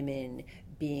worshiping women,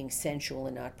 being sensual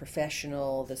and not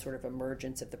professional, the sort of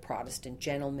emergence of the Protestant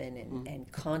gentleman,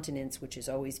 and continence, which has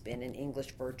always been an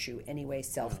English virtue anyway,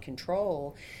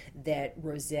 self-control, that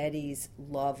Rossetti's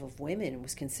love of women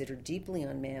was considered deeply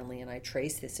unmanly, and I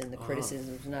trace this in the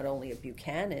criticisms not only of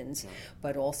Buchanan's,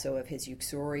 but also of his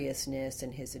uxoriousness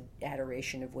and his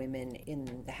adoration of women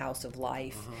in The House of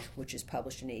Life, which is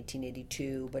published in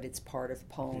 1882, but it's part of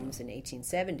Poems in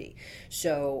 1870.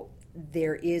 So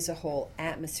there is a whole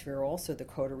atmosphere also, the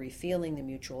coterie feeling, the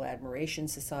mutual admiration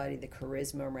society, the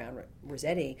charisma around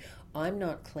Rossetti. I'm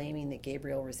not claiming that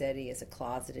Gabriel Rossetti is a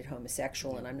closeted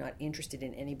homosexual, and I'm not interested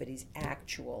in anybody's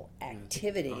actual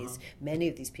activities. Many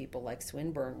of these people, like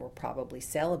Swinburne, were probably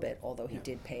celibate, although he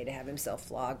did pay to have himself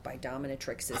flogged by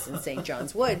dominatrixes in St.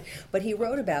 John's Wood. But he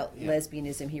wrote about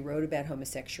lesbianism, he wrote about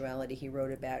homosexuality, he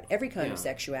wrote about every kind of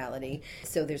sexuality.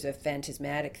 So there's a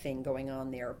phantasmatic thing going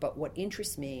on there. But what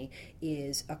interests me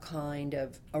is a kind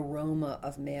of aroma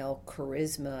of male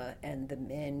charisma and the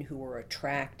men who are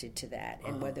attracted to that,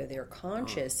 and whether they're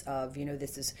conscious of,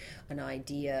 this is an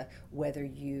idea, whether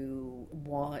you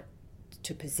want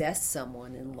to possess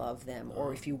someone and love them,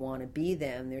 or if you want to be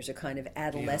them. There's a kind of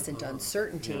adolescent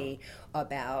uncertainty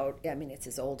about, it's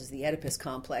as old as the Oedipus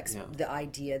complex, the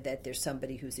idea that there's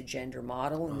somebody who's a gender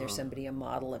model and there's somebody a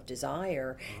model of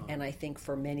desire. And I think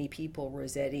for many people,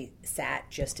 Rossetti sat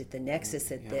just at the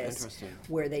nexus at this,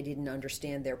 where they didn't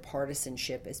understand their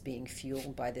partisanship as being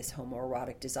fueled by this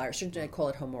homoerotic desire. Certainly I call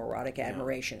it homoerotic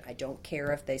admiration. I don't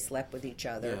care if they slept with each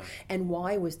other. And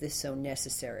why was this so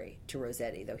necessary to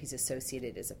Rossetti? Though he's associated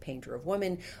as a painter of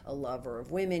women, a lover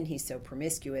of women, he's so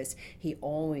promiscuous, he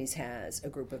always has a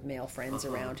group of male friends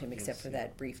around him, except for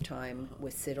that brief time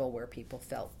with Siddle where people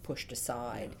felt pushed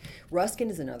aside. Ruskin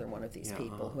is another one of these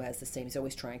people who has the same, he's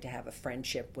always trying to have a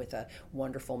friendship with a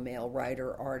wonderful male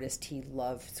writer, artist. He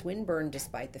loved Swinburne,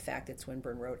 despite the fact that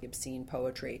Swinburne wrote obscene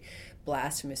poetry,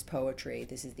 blasphemous poetry.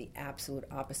 This is the absolute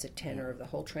opposite tenor of the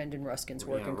whole trend in Ruskin's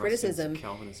work and criticism.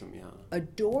 Calvinism,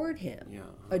 adored him,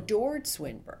 adored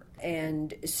Swinburne.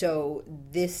 And so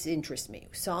this interests me.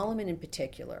 Solomon in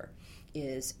particular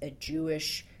is a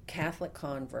Jewish Catholic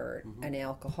convert, an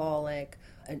alcoholic,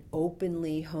 an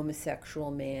openly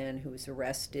homosexual man who was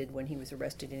arrested when he was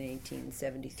arrested in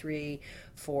 1873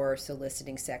 for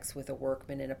soliciting sex with a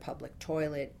workman in a public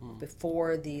toilet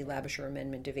before the Labisher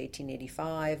Amendment of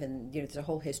 1885. And there's a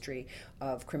whole history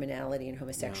of criminality and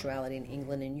homosexuality in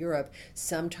England and Europe.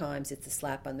 Sometimes it's a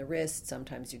slap on the wrist,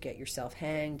 sometimes you get yourself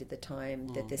hanged. At the time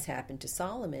that this happened to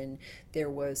Solomon, there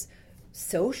was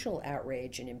social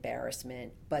outrage and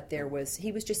embarrassment, but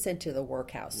he was just sent to the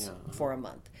workhouse for a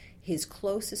month. His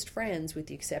closest friends, with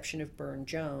the exception of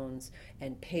Burne-Jones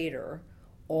and Pater,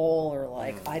 all are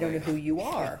like, I don't know who you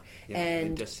are.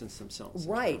 And distance themselves.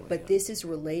 Right, but this is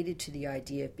related to the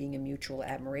idea of being a mutual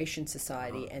admiration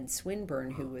society, and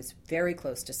Swinburne, who was very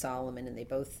close to Solomon, and they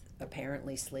both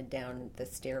apparently slid down the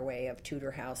stairway of Tudor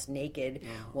House naked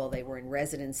while they were in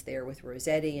residence there with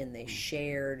Rossetti, and they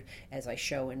shared, as I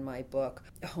show in my book,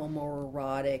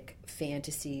 homoerotic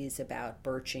fantasies about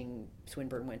birching.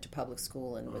 Swinburne went to public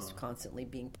school and was constantly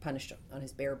being punished on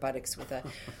his bare buttocks with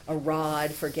a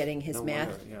rod for getting his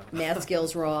math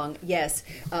skills wrong. Yes,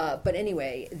 but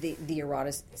anyway, the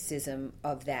eroticism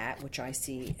of that, which I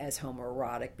see as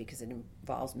homoerotic because it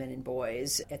involves men and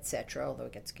boys, etc., although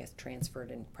it gets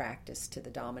transferred in practice to the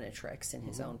dominatrix in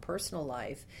his own personal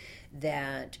life,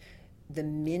 that the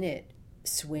minute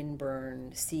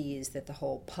Swinburne sees that the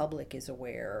whole public is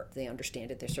aware, they understand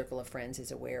it, their circle of friends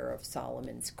is aware of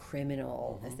Solomon's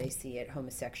criminal, as they see it,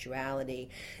 homosexuality.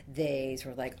 They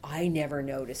sort of like, I never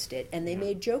noticed it. And they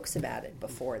made jokes about it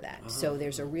before that. So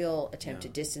there's a real attempt to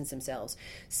distance themselves.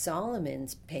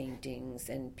 Solomon's paintings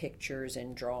and pictures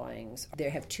and drawings, they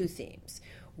have two themes.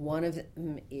 One of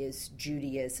them is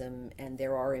Judaism, and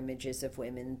there are images of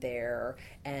women there.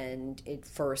 And at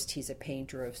first, he's a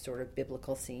painter of sort of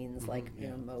biblical scenes, like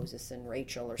Moses and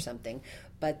Rachel or something.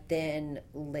 But then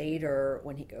later,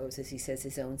 when he goes, as he says,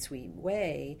 his own sweet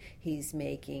way, he's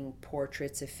making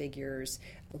portraits of figures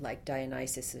like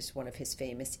Dionysus is one of his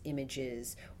famous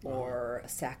images, or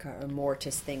Sacra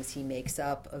Mortis, things he makes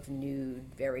up of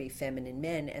nude, very feminine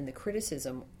men. And the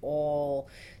criticism all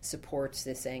supports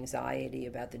this anxiety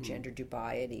about the gender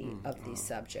dubiety of these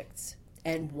subjects.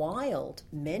 And Wilde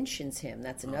mentions him.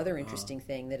 That's another interesting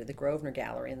thing, that at the Grosvenor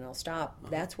Gallery, and then I'll stop,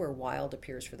 that's where Wilde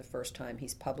appears for the first time.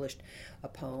 He's published a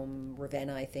poem,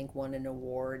 Ravenna, I think, won an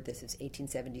award. This is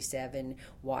 1877.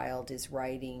 Wilde is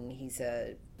writing, he's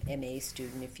a MA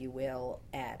student, if you will,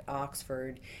 at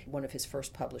Oxford. One of his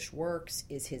first published works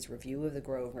is his review of the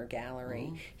Grosvenor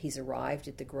Gallery. He's arrived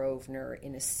at the Grosvenor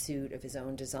in a suit of his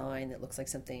own design that looks like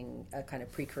something, a kind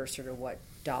of precursor to what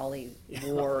Dolly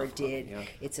Moore did.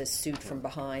 It's a suit from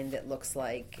behind that looks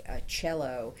like a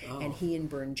cello, and he and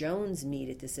Burne-Jones meet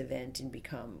at this event and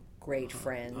become great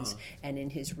friends. And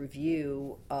in his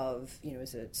review of,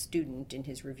 as a student, in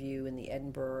his review in the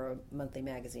Edinburgh Monthly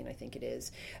Magazine, I think it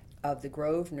is, of the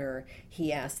Grosvenor,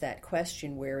 he asked that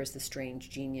question, where is the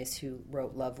strange genius who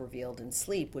wrote Love Revealed in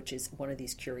Sleep, which is one of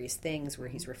these curious things where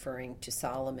he's referring to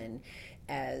Solomon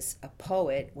as a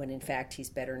poet, when in fact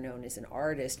he's better known as an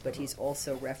artist, but he's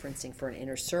also referencing for an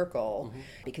inner circle,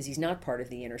 because he's not part of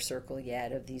the inner circle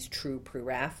yet of these true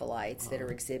Pre-Raphaelites that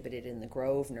are exhibited in the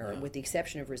Grosvenor, with the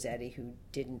exception of Rossetti, who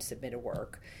didn't submit a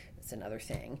work. It's another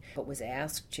thing, but was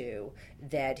asked to,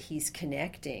 that he's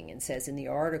connecting and says in the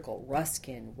article,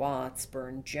 Ruskin, Watts,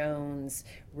 Burne-Jones,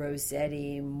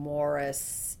 Rossetti,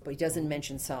 Morris, but he doesn't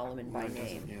mention Solomon by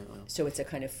name. So it's a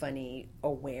kind of funny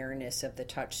awareness of the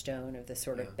touchstone of the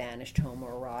sort of banished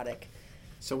homoerotic.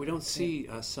 So we don't see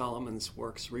Solomon's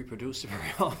works reproduced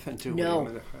very often, do we? No. I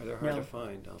mean, they're hard to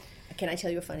find. Can I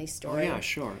tell you a funny story? Oh, yeah,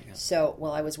 sure. Yeah. So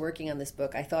while I was working on this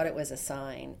book, I thought it was a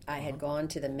sign. I had gone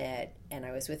to the Met, and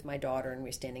I was with my daughter, and we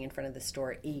were standing in front of the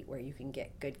store, Eat, where you can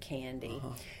get good candy.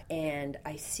 And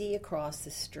I see across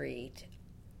the street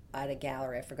at a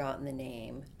gallery, I've forgotten the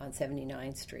name, on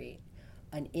 79th Street,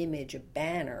 an image, a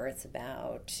banner, it's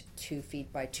about 2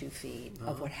 feet by 2 feet,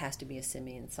 of what has to be a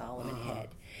Simeon Solomon head.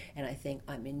 And I think,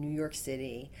 I'm in New York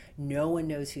City, no one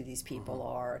knows who these people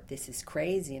are, this is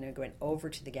crazy. And I went over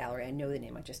to the gallery, I know the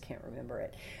name, I just can't remember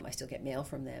it. I still get mail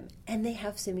from them. And they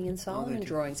have Simeon Solomon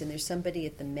drawings, and there's somebody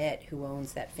at the Met who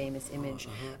owns that famous image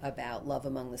about Love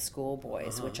Among the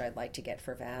Schoolboys, which I'd like to get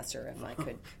for Vassar if I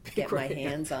could get my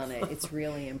hands on it. It's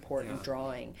really important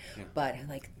drawing. But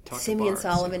like, Simeon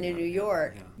Solomon in New York.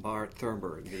 Bart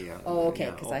Thurber,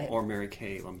 or Mary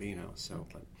Kay Lombino. So,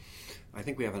 but I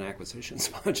think we have an acquisitions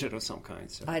budget of some kind.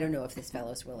 So I don't know if this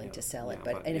fellow's willing to sell it,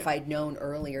 but if I'd known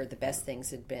earlier the best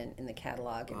things had been in the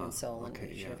catalog and Solon,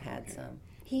 we should have had some.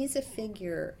 He's a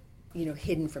figure,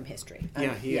 hidden from history.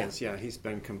 He is. Yeah, he's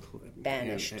been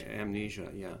banished. Amnesia.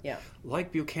 Yeah.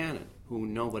 Like Buchanan, who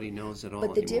nobody knows at all.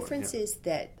 But the anymore. difference is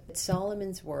that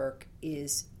Solomon's work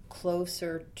is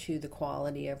closer to the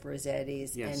quality of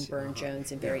Rossetti's and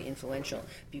Burne-Jones and very influential.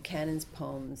 Buchanan's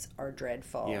poems are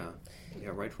dreadful.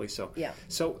 Yeah, rightfully so. Yeah.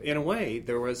 So in a way,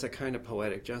 there was a kind of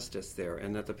poetic justice there,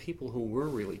 and that the people who were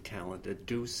really talented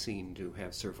do seem to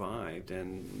have survived,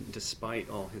 and despite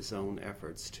all his own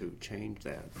efforts to change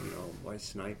that, by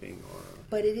sniping or...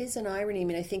 But it is an irony. I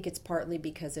mean, I think it's partly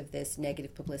because of this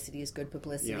negative publicity is good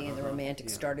publicity, and the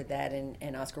Romantics started that,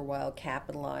 and Oscar Wilde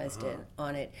capitalized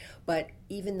on it. But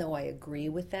even though I agree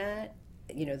with that,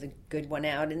 the good won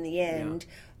out in the end,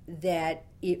 that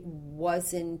it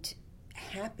wasn't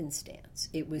happenstance.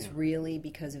 It was really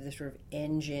because of the sort of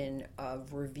engine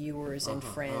of reviewers and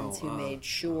friends who made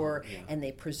sure, and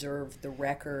they preserved the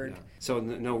record. So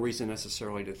no reason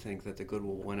necessarily to think that the good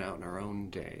will win out in our own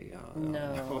day.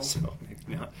 No. So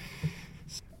maybe not.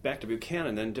 Back to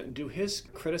Buchanan, then, do his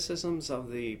criticisms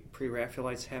of the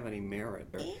Pre-Raphaelites have any merit?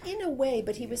 In a way,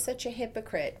 but he was such a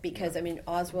hypocrite because,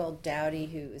 Oswald Dowdy,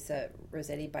 who is a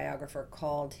Rossetti biographer,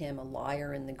 called him a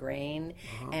liar in the grain.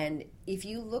 And if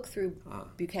you look through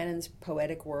Buchanan's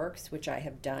poetic works, which I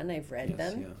have done, I've read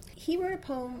them, he wrote a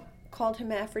poem called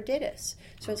hermaphroditus.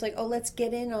 So it's like, oh, let's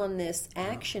get in on this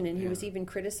action. And he was even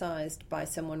criticized by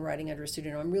someone writing under a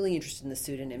pseudonym. I'm really interested in the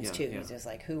pseudonyms too. He's just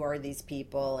like, who are these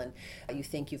people? And you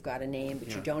think you've got a name,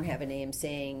 but you don't have a name,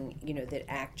 saying, that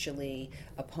actually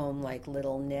a poem like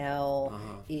Little Nell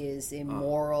is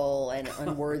immoral and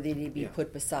unworthy to be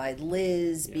put beside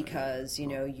Liz because,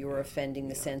 you're offending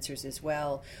the censors as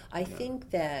well. I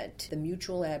think that the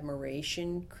mutual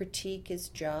admiration critique is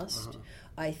just.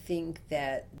 I think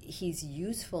that he's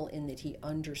useful in that he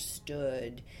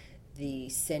understood the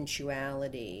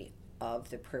sensuality of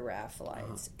the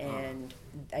Pre-Raphaelites, and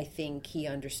I think he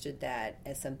understood that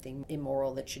as something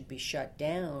immoral that should be shut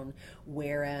down,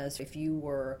 whereas if you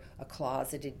were a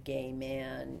closeted gay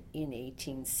man in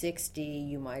 1860,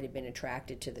 you might have been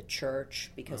attracted to the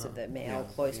church because of the male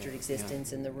cloistered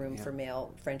existence and the room for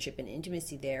male friendship and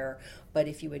intimacy there. But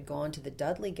if you had gone to the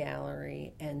Dudley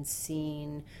Gallery and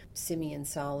seen Simeon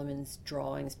Solomon's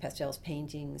drawings, pastels,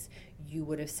 paintings, you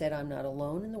would have said, I'm not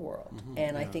alone in the world.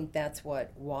 And I think that's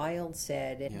what Wilde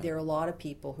said. And there are a lot of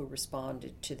people who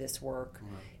responded to this work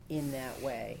in that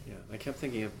way. Yeah, I kept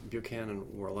thinking if Buchanan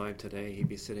were alive today, he'd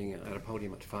be sitting at a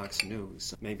podium at Fox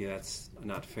News. Maybe that's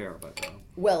not fair, but...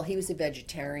 Well, he was a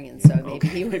vegetarian, so maybe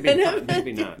he would...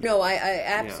 maybe not. No, I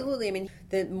absolutely. I mean,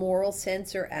 the moral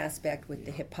censor aspect with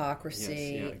the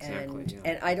hypocrisy,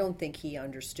 and I don't think he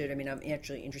understood. I mean, I'm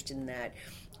actually interested in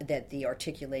that the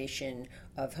articulation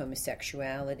of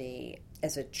homosexuality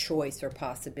as a choice or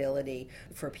possibility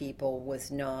for people was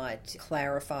not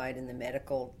clarified in the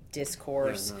medical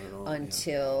discourse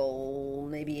until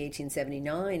maybe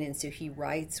 1879, and so he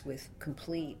writes with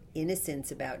complete innocence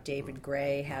about David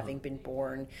Gray having been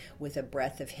born with a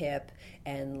breadth of hip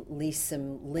and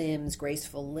lissom limbs,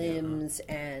 graceful limbs,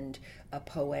 and a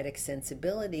poetic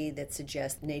sensibility that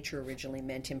suggests nature originally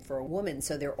meant him for a woman.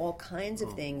 So there are all kinds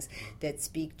of things that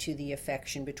speak to the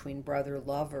affection between brother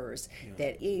lovers,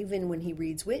 that even when he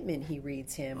reads Whitman, he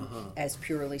reads him as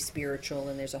purely spiritual,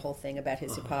 and there's a whole thing about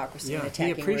his hypocrisy and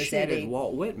attacking Rossetti. He appreciated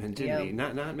Walt Whitman, didn't he?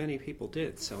 Not many people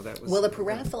did, so that was... Well, the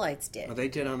Pre-Raphaelites did. Oh, they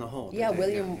did on the whole.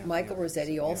 William Michael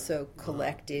Rossetti also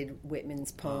collected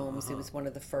Whitman's poems. It was one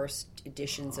of the first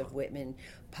editions of Whitman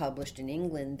published in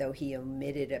England, though he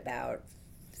omitted about...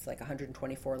 It's like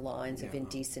 124 lines of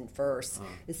indecent verse.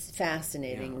 It's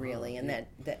fascinating, really, and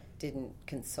that didn't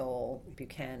console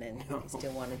Buchanan. He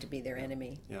still wanted to be their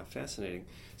enemy. Yeah, fascinating.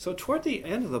 So toward the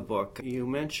end of the book, you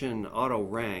mention Otto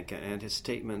Rank and his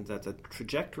statement that the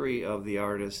trajectory of the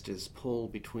artist is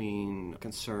pulled between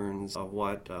concerns of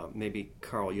what maybe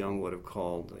Carl Jung would have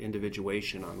called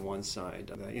individuation on one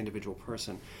side, the individual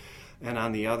person, and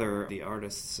on the other, the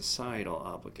artist's societal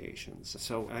obligations.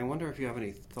 So I wonder if you have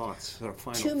any thoughts, sort of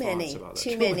final thoughts about that.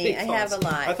 Too many. I have a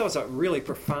lot. I thought it was a really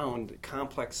profound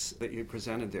complex that you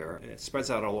presented there. It spreads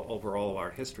out over all of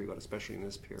art history, but especially in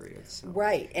this period. So,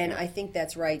 right, and I think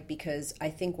that's right, because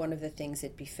I think one of the things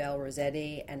that befell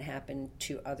Rossetti and happened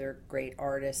to other great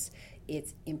artists,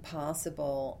 it's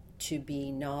impossible to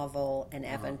be novel and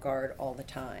avant-garde all the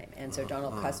time. And so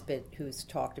Donald Cuspit, who's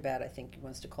talked about, I think he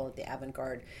wants to call it the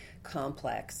avant-garde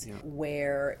complex,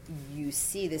 where you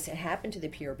see this. It happened to the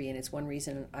PRB, and it's one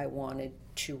reason I wanted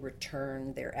to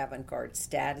return their avant-garde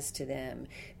status to them,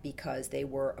 because they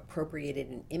were appropriated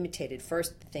and imitated.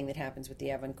 First, the thing that happens with the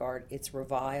avant-garde, it's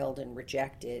reviled and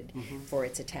rejected for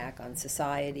its attack on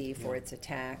society, for its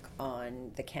attack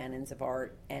on the canons of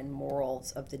art and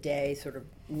morals of the day, sort of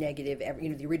negative,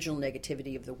 the original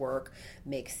negativity of the work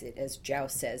makes it, as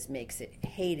Joust says, makes it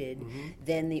hated.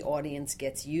 Then the audience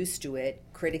gets used to it,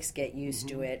 critics get used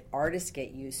to it, artists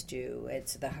get used to it,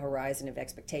 so the horizon of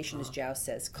expectation, as Joust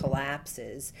says,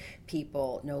 collapses.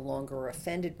 People no longer are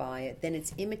offended by it. Then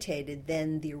it's imitated.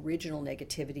 Then the original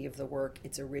negativity of the work,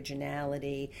 its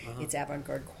originality, its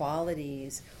avant-garde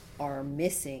qualities are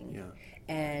missing.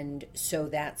 And so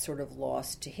that's sort of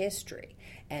lost to history.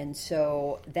 And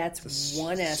so that's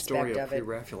one aspect of it.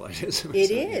 Pre-Raphaelitism.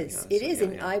 It is.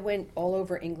 And I went all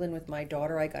over England with my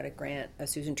daughter. I got a grant, a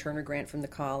Susan Turner grant from the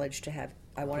college to have.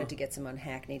 I wanted to get some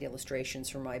unhackneyed illustrations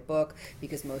for my book,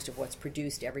 because most of what's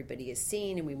produced everybody has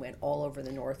seen, and we went all over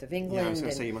the north of England. Yeah, I was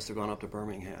going to say you must have gone up to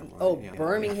Birmingham. Right?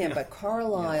 Birmingham, but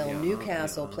Carlisle,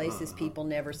 Newcastle, places people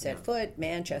never set foot,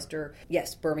 Manchester.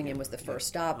 Yes, Birmingham was the first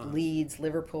stop, Leeds,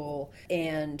 Liverpool,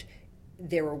 and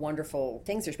there were wonderful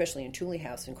things, especially in Tooley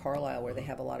House in Carlisle, where they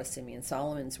have a lot of Simeon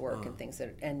Solomon's work and things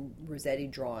and Rossetti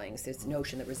drawings. This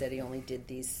notion that Rossetti only did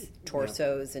these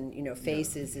torsos and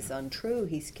faces is untrue.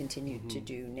 He's continued to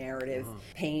do narrative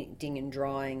painting and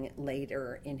drawing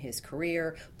later in his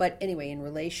career. But anyway, in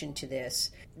relation to this,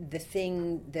 the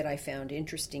thing that I found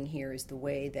interesting here is the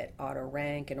way that Otto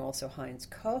Rank and also Heinz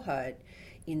Kohut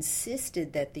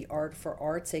insisted that the art for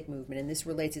art's sake movement, and this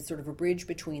relates, it's sort of a bridge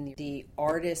between the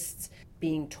artists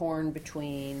being torn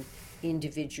between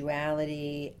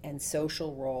individuality and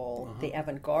social role. The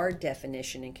avant-garde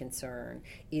definition and concern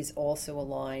is also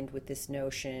aligned with this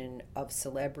notion of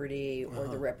celebrity or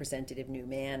the representative new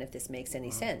man, if this makes any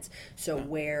sense. So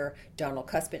where Donald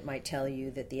Cuspit might tell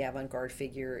you that the avant-garde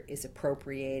figure is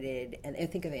appropriated, and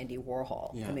think of Andy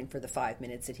Warhol, I mean, for the 5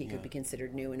 minutes that he could be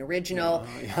considered new and original,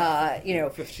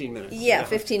 15 minutes.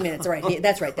 15 minutes, right.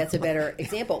 That's right, that's a better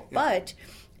example. But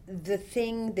the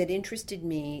thing that interested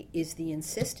me is the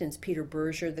insistence. Peter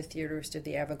Berger, the theorist of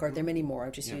the avant-garde, there are many more,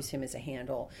 I've just used him as a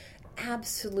handle.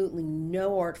 Absolutely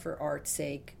no art for art's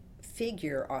sake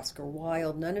figure, Oscar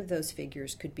Wilde, none of those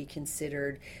figures could be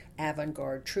considered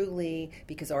avant-garde truly,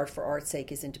 because art for art's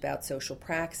sake isn't about social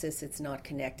praxis, it's not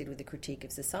connected with the critique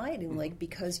of society, like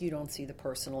because you don't see the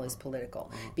personal as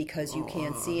political, because you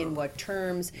can't see in what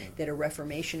terms that a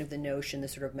reformation of the notion, the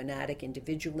sort of monadic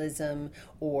individualism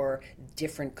or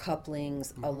different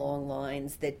couplings along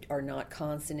lines that are not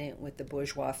consonant with the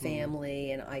bourgeois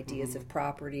family and ideas of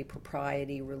property,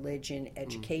 propriety, religion,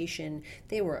 education,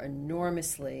 they were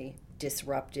enormously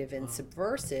disruptive and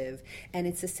subversive, and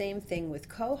it's the same thing with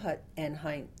Kohut and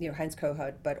Heinz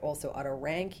Kohut, but also Otto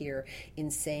Rank here, in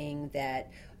saying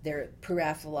that they're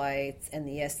Pre-Raphaelites and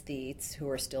the aesthetes, who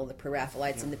are still the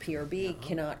Pre-Raphaelites and the PRB,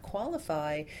 cannot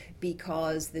qualify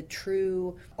because the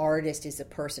true artist is a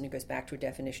person who goes back to a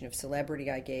definition of celebrity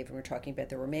I gave, and we're talking about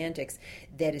the Romantics,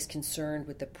 that is concerned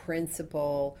with the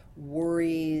principal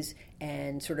worries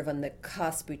and sort of on the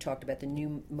cusp. We talked about the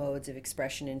new modes of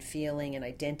expression and feeling and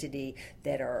identity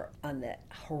that are on the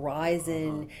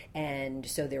horizon, and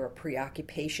so they're a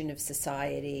preoccupation of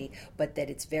society, but that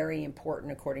it's very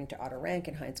important, according to Otto Rank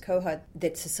and Heinz Kohut,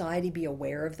 that society be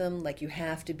aware of them. Like, you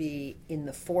have to be in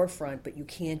the forefront, but you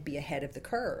can't be ahead of the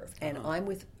curve. And I'm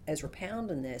with Ezra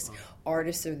Pound on this.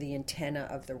 Artists are the antenna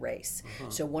of the race.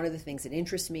 So one of the things that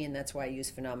interests me, and that's why I use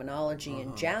phenomenology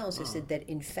and Joust, is that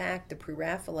in fact the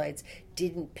Pre-Raphaelites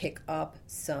didn't pick up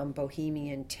some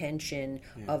bohemian tension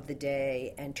of the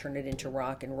day and turn it into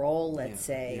rock and roll, let's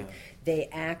say. They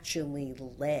actually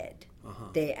led.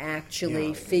 They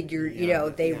actually figured,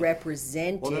 they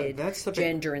represented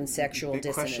gender and sexual big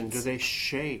dissonance. Question, do they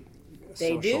shape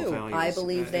They social do. values? I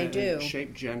believe they do.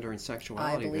 Shape gender and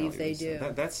sexuality I believe values. they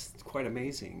do. That's quite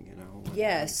amazing, when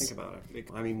Yes. you think about it.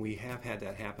 I mean, we have had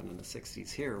that happen in the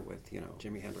 60s here with,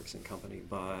 Jimi Hendrix and company,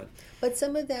 but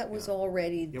some of that was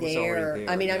already It was already there,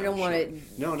 I mean, I don't want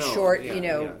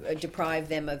to deprive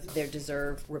them of their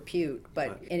deserved repute,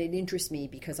 and it interests me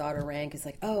because Otto Rank is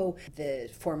like, the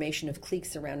formation of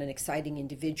cliques around an exciting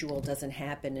individual doesn't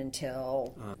happen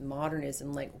until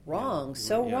modernism. Like, wrong,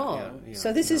 wrong.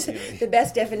 So this is the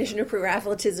best definition of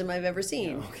Pre-Raphaelitism I've ever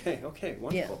seen. Okay,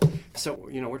 wonderful. So,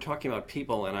 we're talking about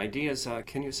people and ideas.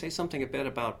 Can you say something a bit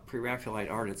about Pre-Raphaelite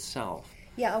art itself?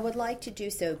 Yeah, I would like to do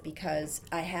so because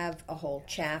I have a whole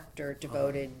chapter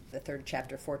devoted, the third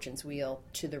chapter, Fortune's Wheel,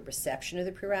 to the reception of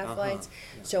the Pre-Raphaelites.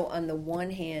 So on the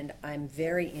one hand, I'm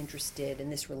very interested,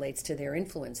 and this relates to their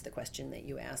influence, the question that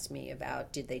you asked me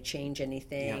about, did they change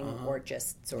anything or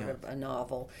just sort of a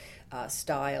novel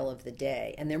style of the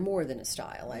day? And they're more than a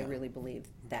style, I really believe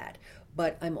that.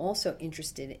 But I'm also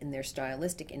interested in their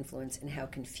stylistic influence and how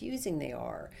confusing they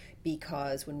are,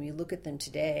 because when we look at them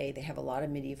today, they have a lot of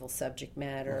medieval subject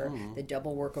matter. The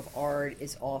double work of art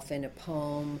is often a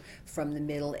poem from the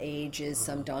Middle Ages,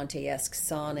 some Dante-esque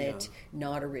sonnet,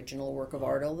 not original work of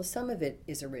art, although some of it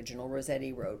is original.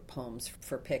 Rossetti wrote poems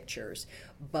for pictures.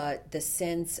 But the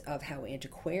sense of how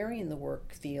antiquarian the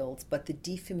work feels, but the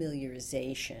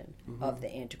defamiliarization of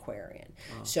the antiquarian.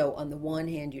 So on the one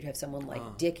hand, you'd have someone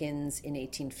like Dickens in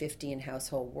 1850 in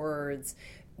Household Words,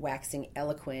 waxing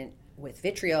eloquent with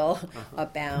vitriol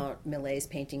about Millet's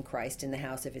painting Christ in the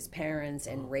house of his parents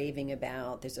and raving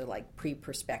about, there's a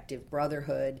pre-perspective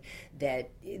brotherhood,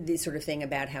 that this sort of thing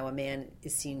about how a man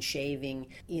is seen shaving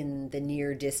in the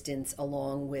near distance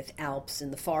along with Alps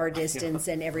in the far distance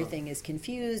and everything is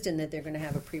confused, and that they're going to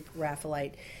have a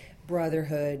pre-Raphaelite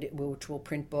brotherhood which will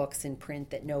print books in print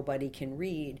that nobody can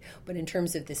read. But in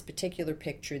terms of this particular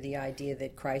picture, the idea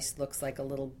that Christ looks like a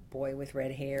little boy with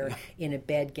red hair in a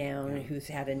bedgown who's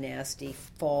had a nasty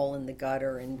fall in the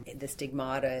gutter, and the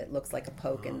stigmata, it looks like a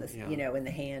poke in the in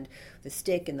the hand, the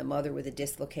stick, and the mother with a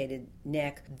dislocated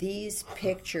neck. These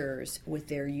pictures, with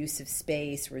their use of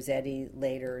space, Rossetti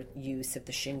later use of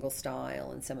the shingle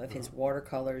style and some of his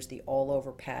watercolors, the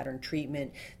all-over pattern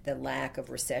treatment, the lack of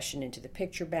recession into the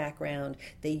picture background, background.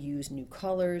 They used new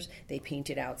colors. They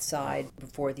painted outside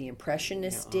before the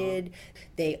Impressionists did.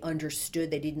 They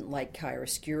understood, they didn't like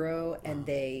chiaroscuro, and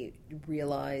they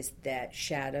realized that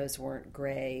shadows weren't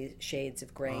gray, shades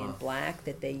of gray and black,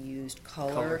 that they used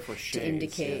color for to shades,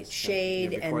 indicate yes.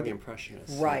 shade. Before and the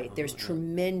Impressionists. Right. There's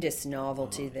tremendous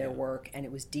novelty to their work, and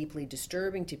it was deeply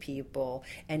disturbing to people.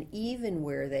 And even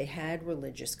where they had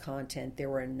religious content, there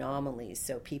were anomalies.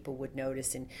 So people would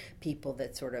notice in people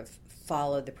that sort of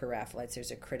followed the Pre-Raphaelites.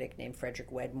 There's a critic named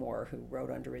Frederick Wedmore who wrote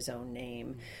under his own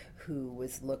name, who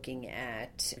was looking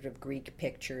at sort of Greek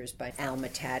pictures by Alma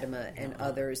Tadema and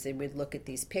others. They would look at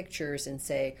these pictures and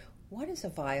say, what is a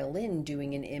violin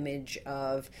doing an image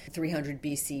of 300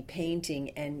 BC painting?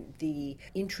 And the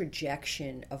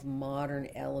introjection of modern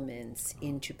elements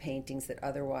into paintings that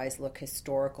otherwise look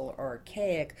historical or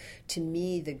archaic. To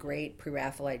me, the great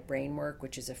Pre-Raphaelite brainwork,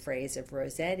 which is a phrase of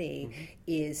Rossetti,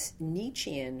 is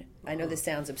Nietzschean. I know this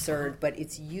sounds absurd, but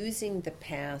it's using the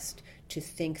past to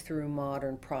think through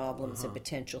modern problems and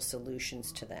potential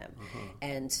solutions to them.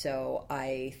 And so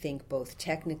I think both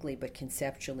technically but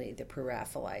conceptually, the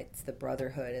Pre-Raphaelites, the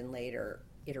Brotherhood, and later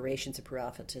iterations of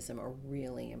Pre-Raphaelitism are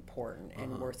really important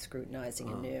and worth scrutinizing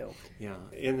anew. Yeah,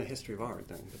 in the history of art,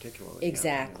 then, particularly.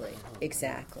 Exactly,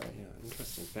 exactly. Yeah,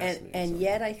 interesting, fascinating. And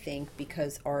yet I think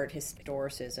because art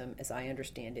historicism, as I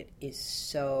understand it, is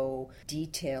so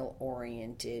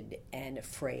detail-oriented and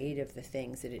afraid of the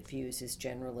things that it views as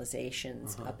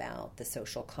generalizations about the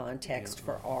social context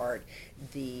for art,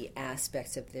 the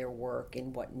aspects of their work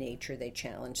and what nature they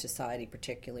challenge society,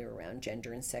 particularly around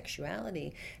gender and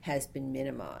sexuality, has been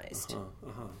minimized.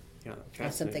 Yeah,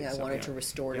 that's something I wanted to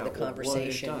restore to the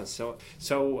conversation. Well, it does.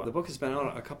 So the book has been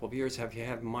out a couple of years. Have you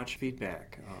had much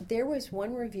feedback? There was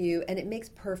one review, and it makes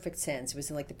perfect sense. It was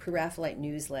in like the Pre-Raphaelite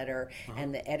newsletter,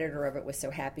 and the editor of it was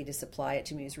so happy to supply it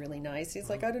to me. It was really nice. He's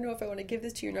like, I don't know if I want to give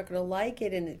this to you. You're not going to like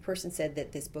it. And the person said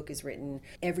that this book is written,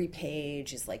 every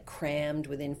page is like crammed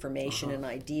with information and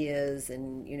ideas,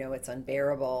 and, you know, it's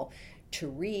unbearable to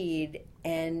read.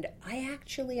 And I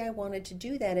wanted to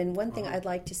do that. And one thing I'd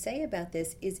like to say about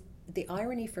this is the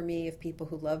irony for me of people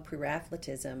who love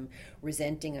Pre-Raphaelitism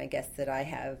resenting, I guess,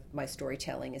 that my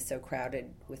storytelling is so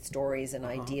crowded with stories and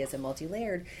ideas and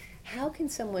multi-layered. How can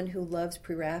someone who loves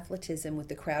Pre-Raphaelitism with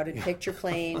the crowded picture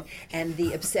plane and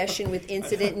the obsession with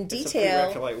incident and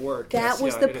detail, that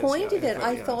was the point of it.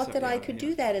 I thought that I could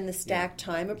do that in the stacked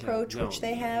time approach, which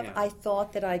they have. I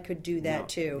thought that I could do that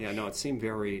too. Yeah, no, it seemed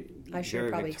very I should have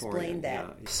probably explained that.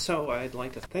 Yeah. So I'd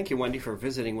like to thank you, Wendy, for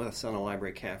visiting with us on the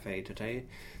Library Cafe today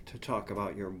to talk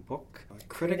about your book,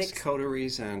 Critics,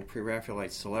 Coteries, and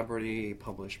Pre-Raphaelite Celebrity,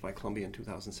 published by Columbia in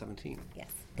 2017. Yes,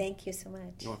 thank you so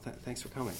much. Well, thanks for coming.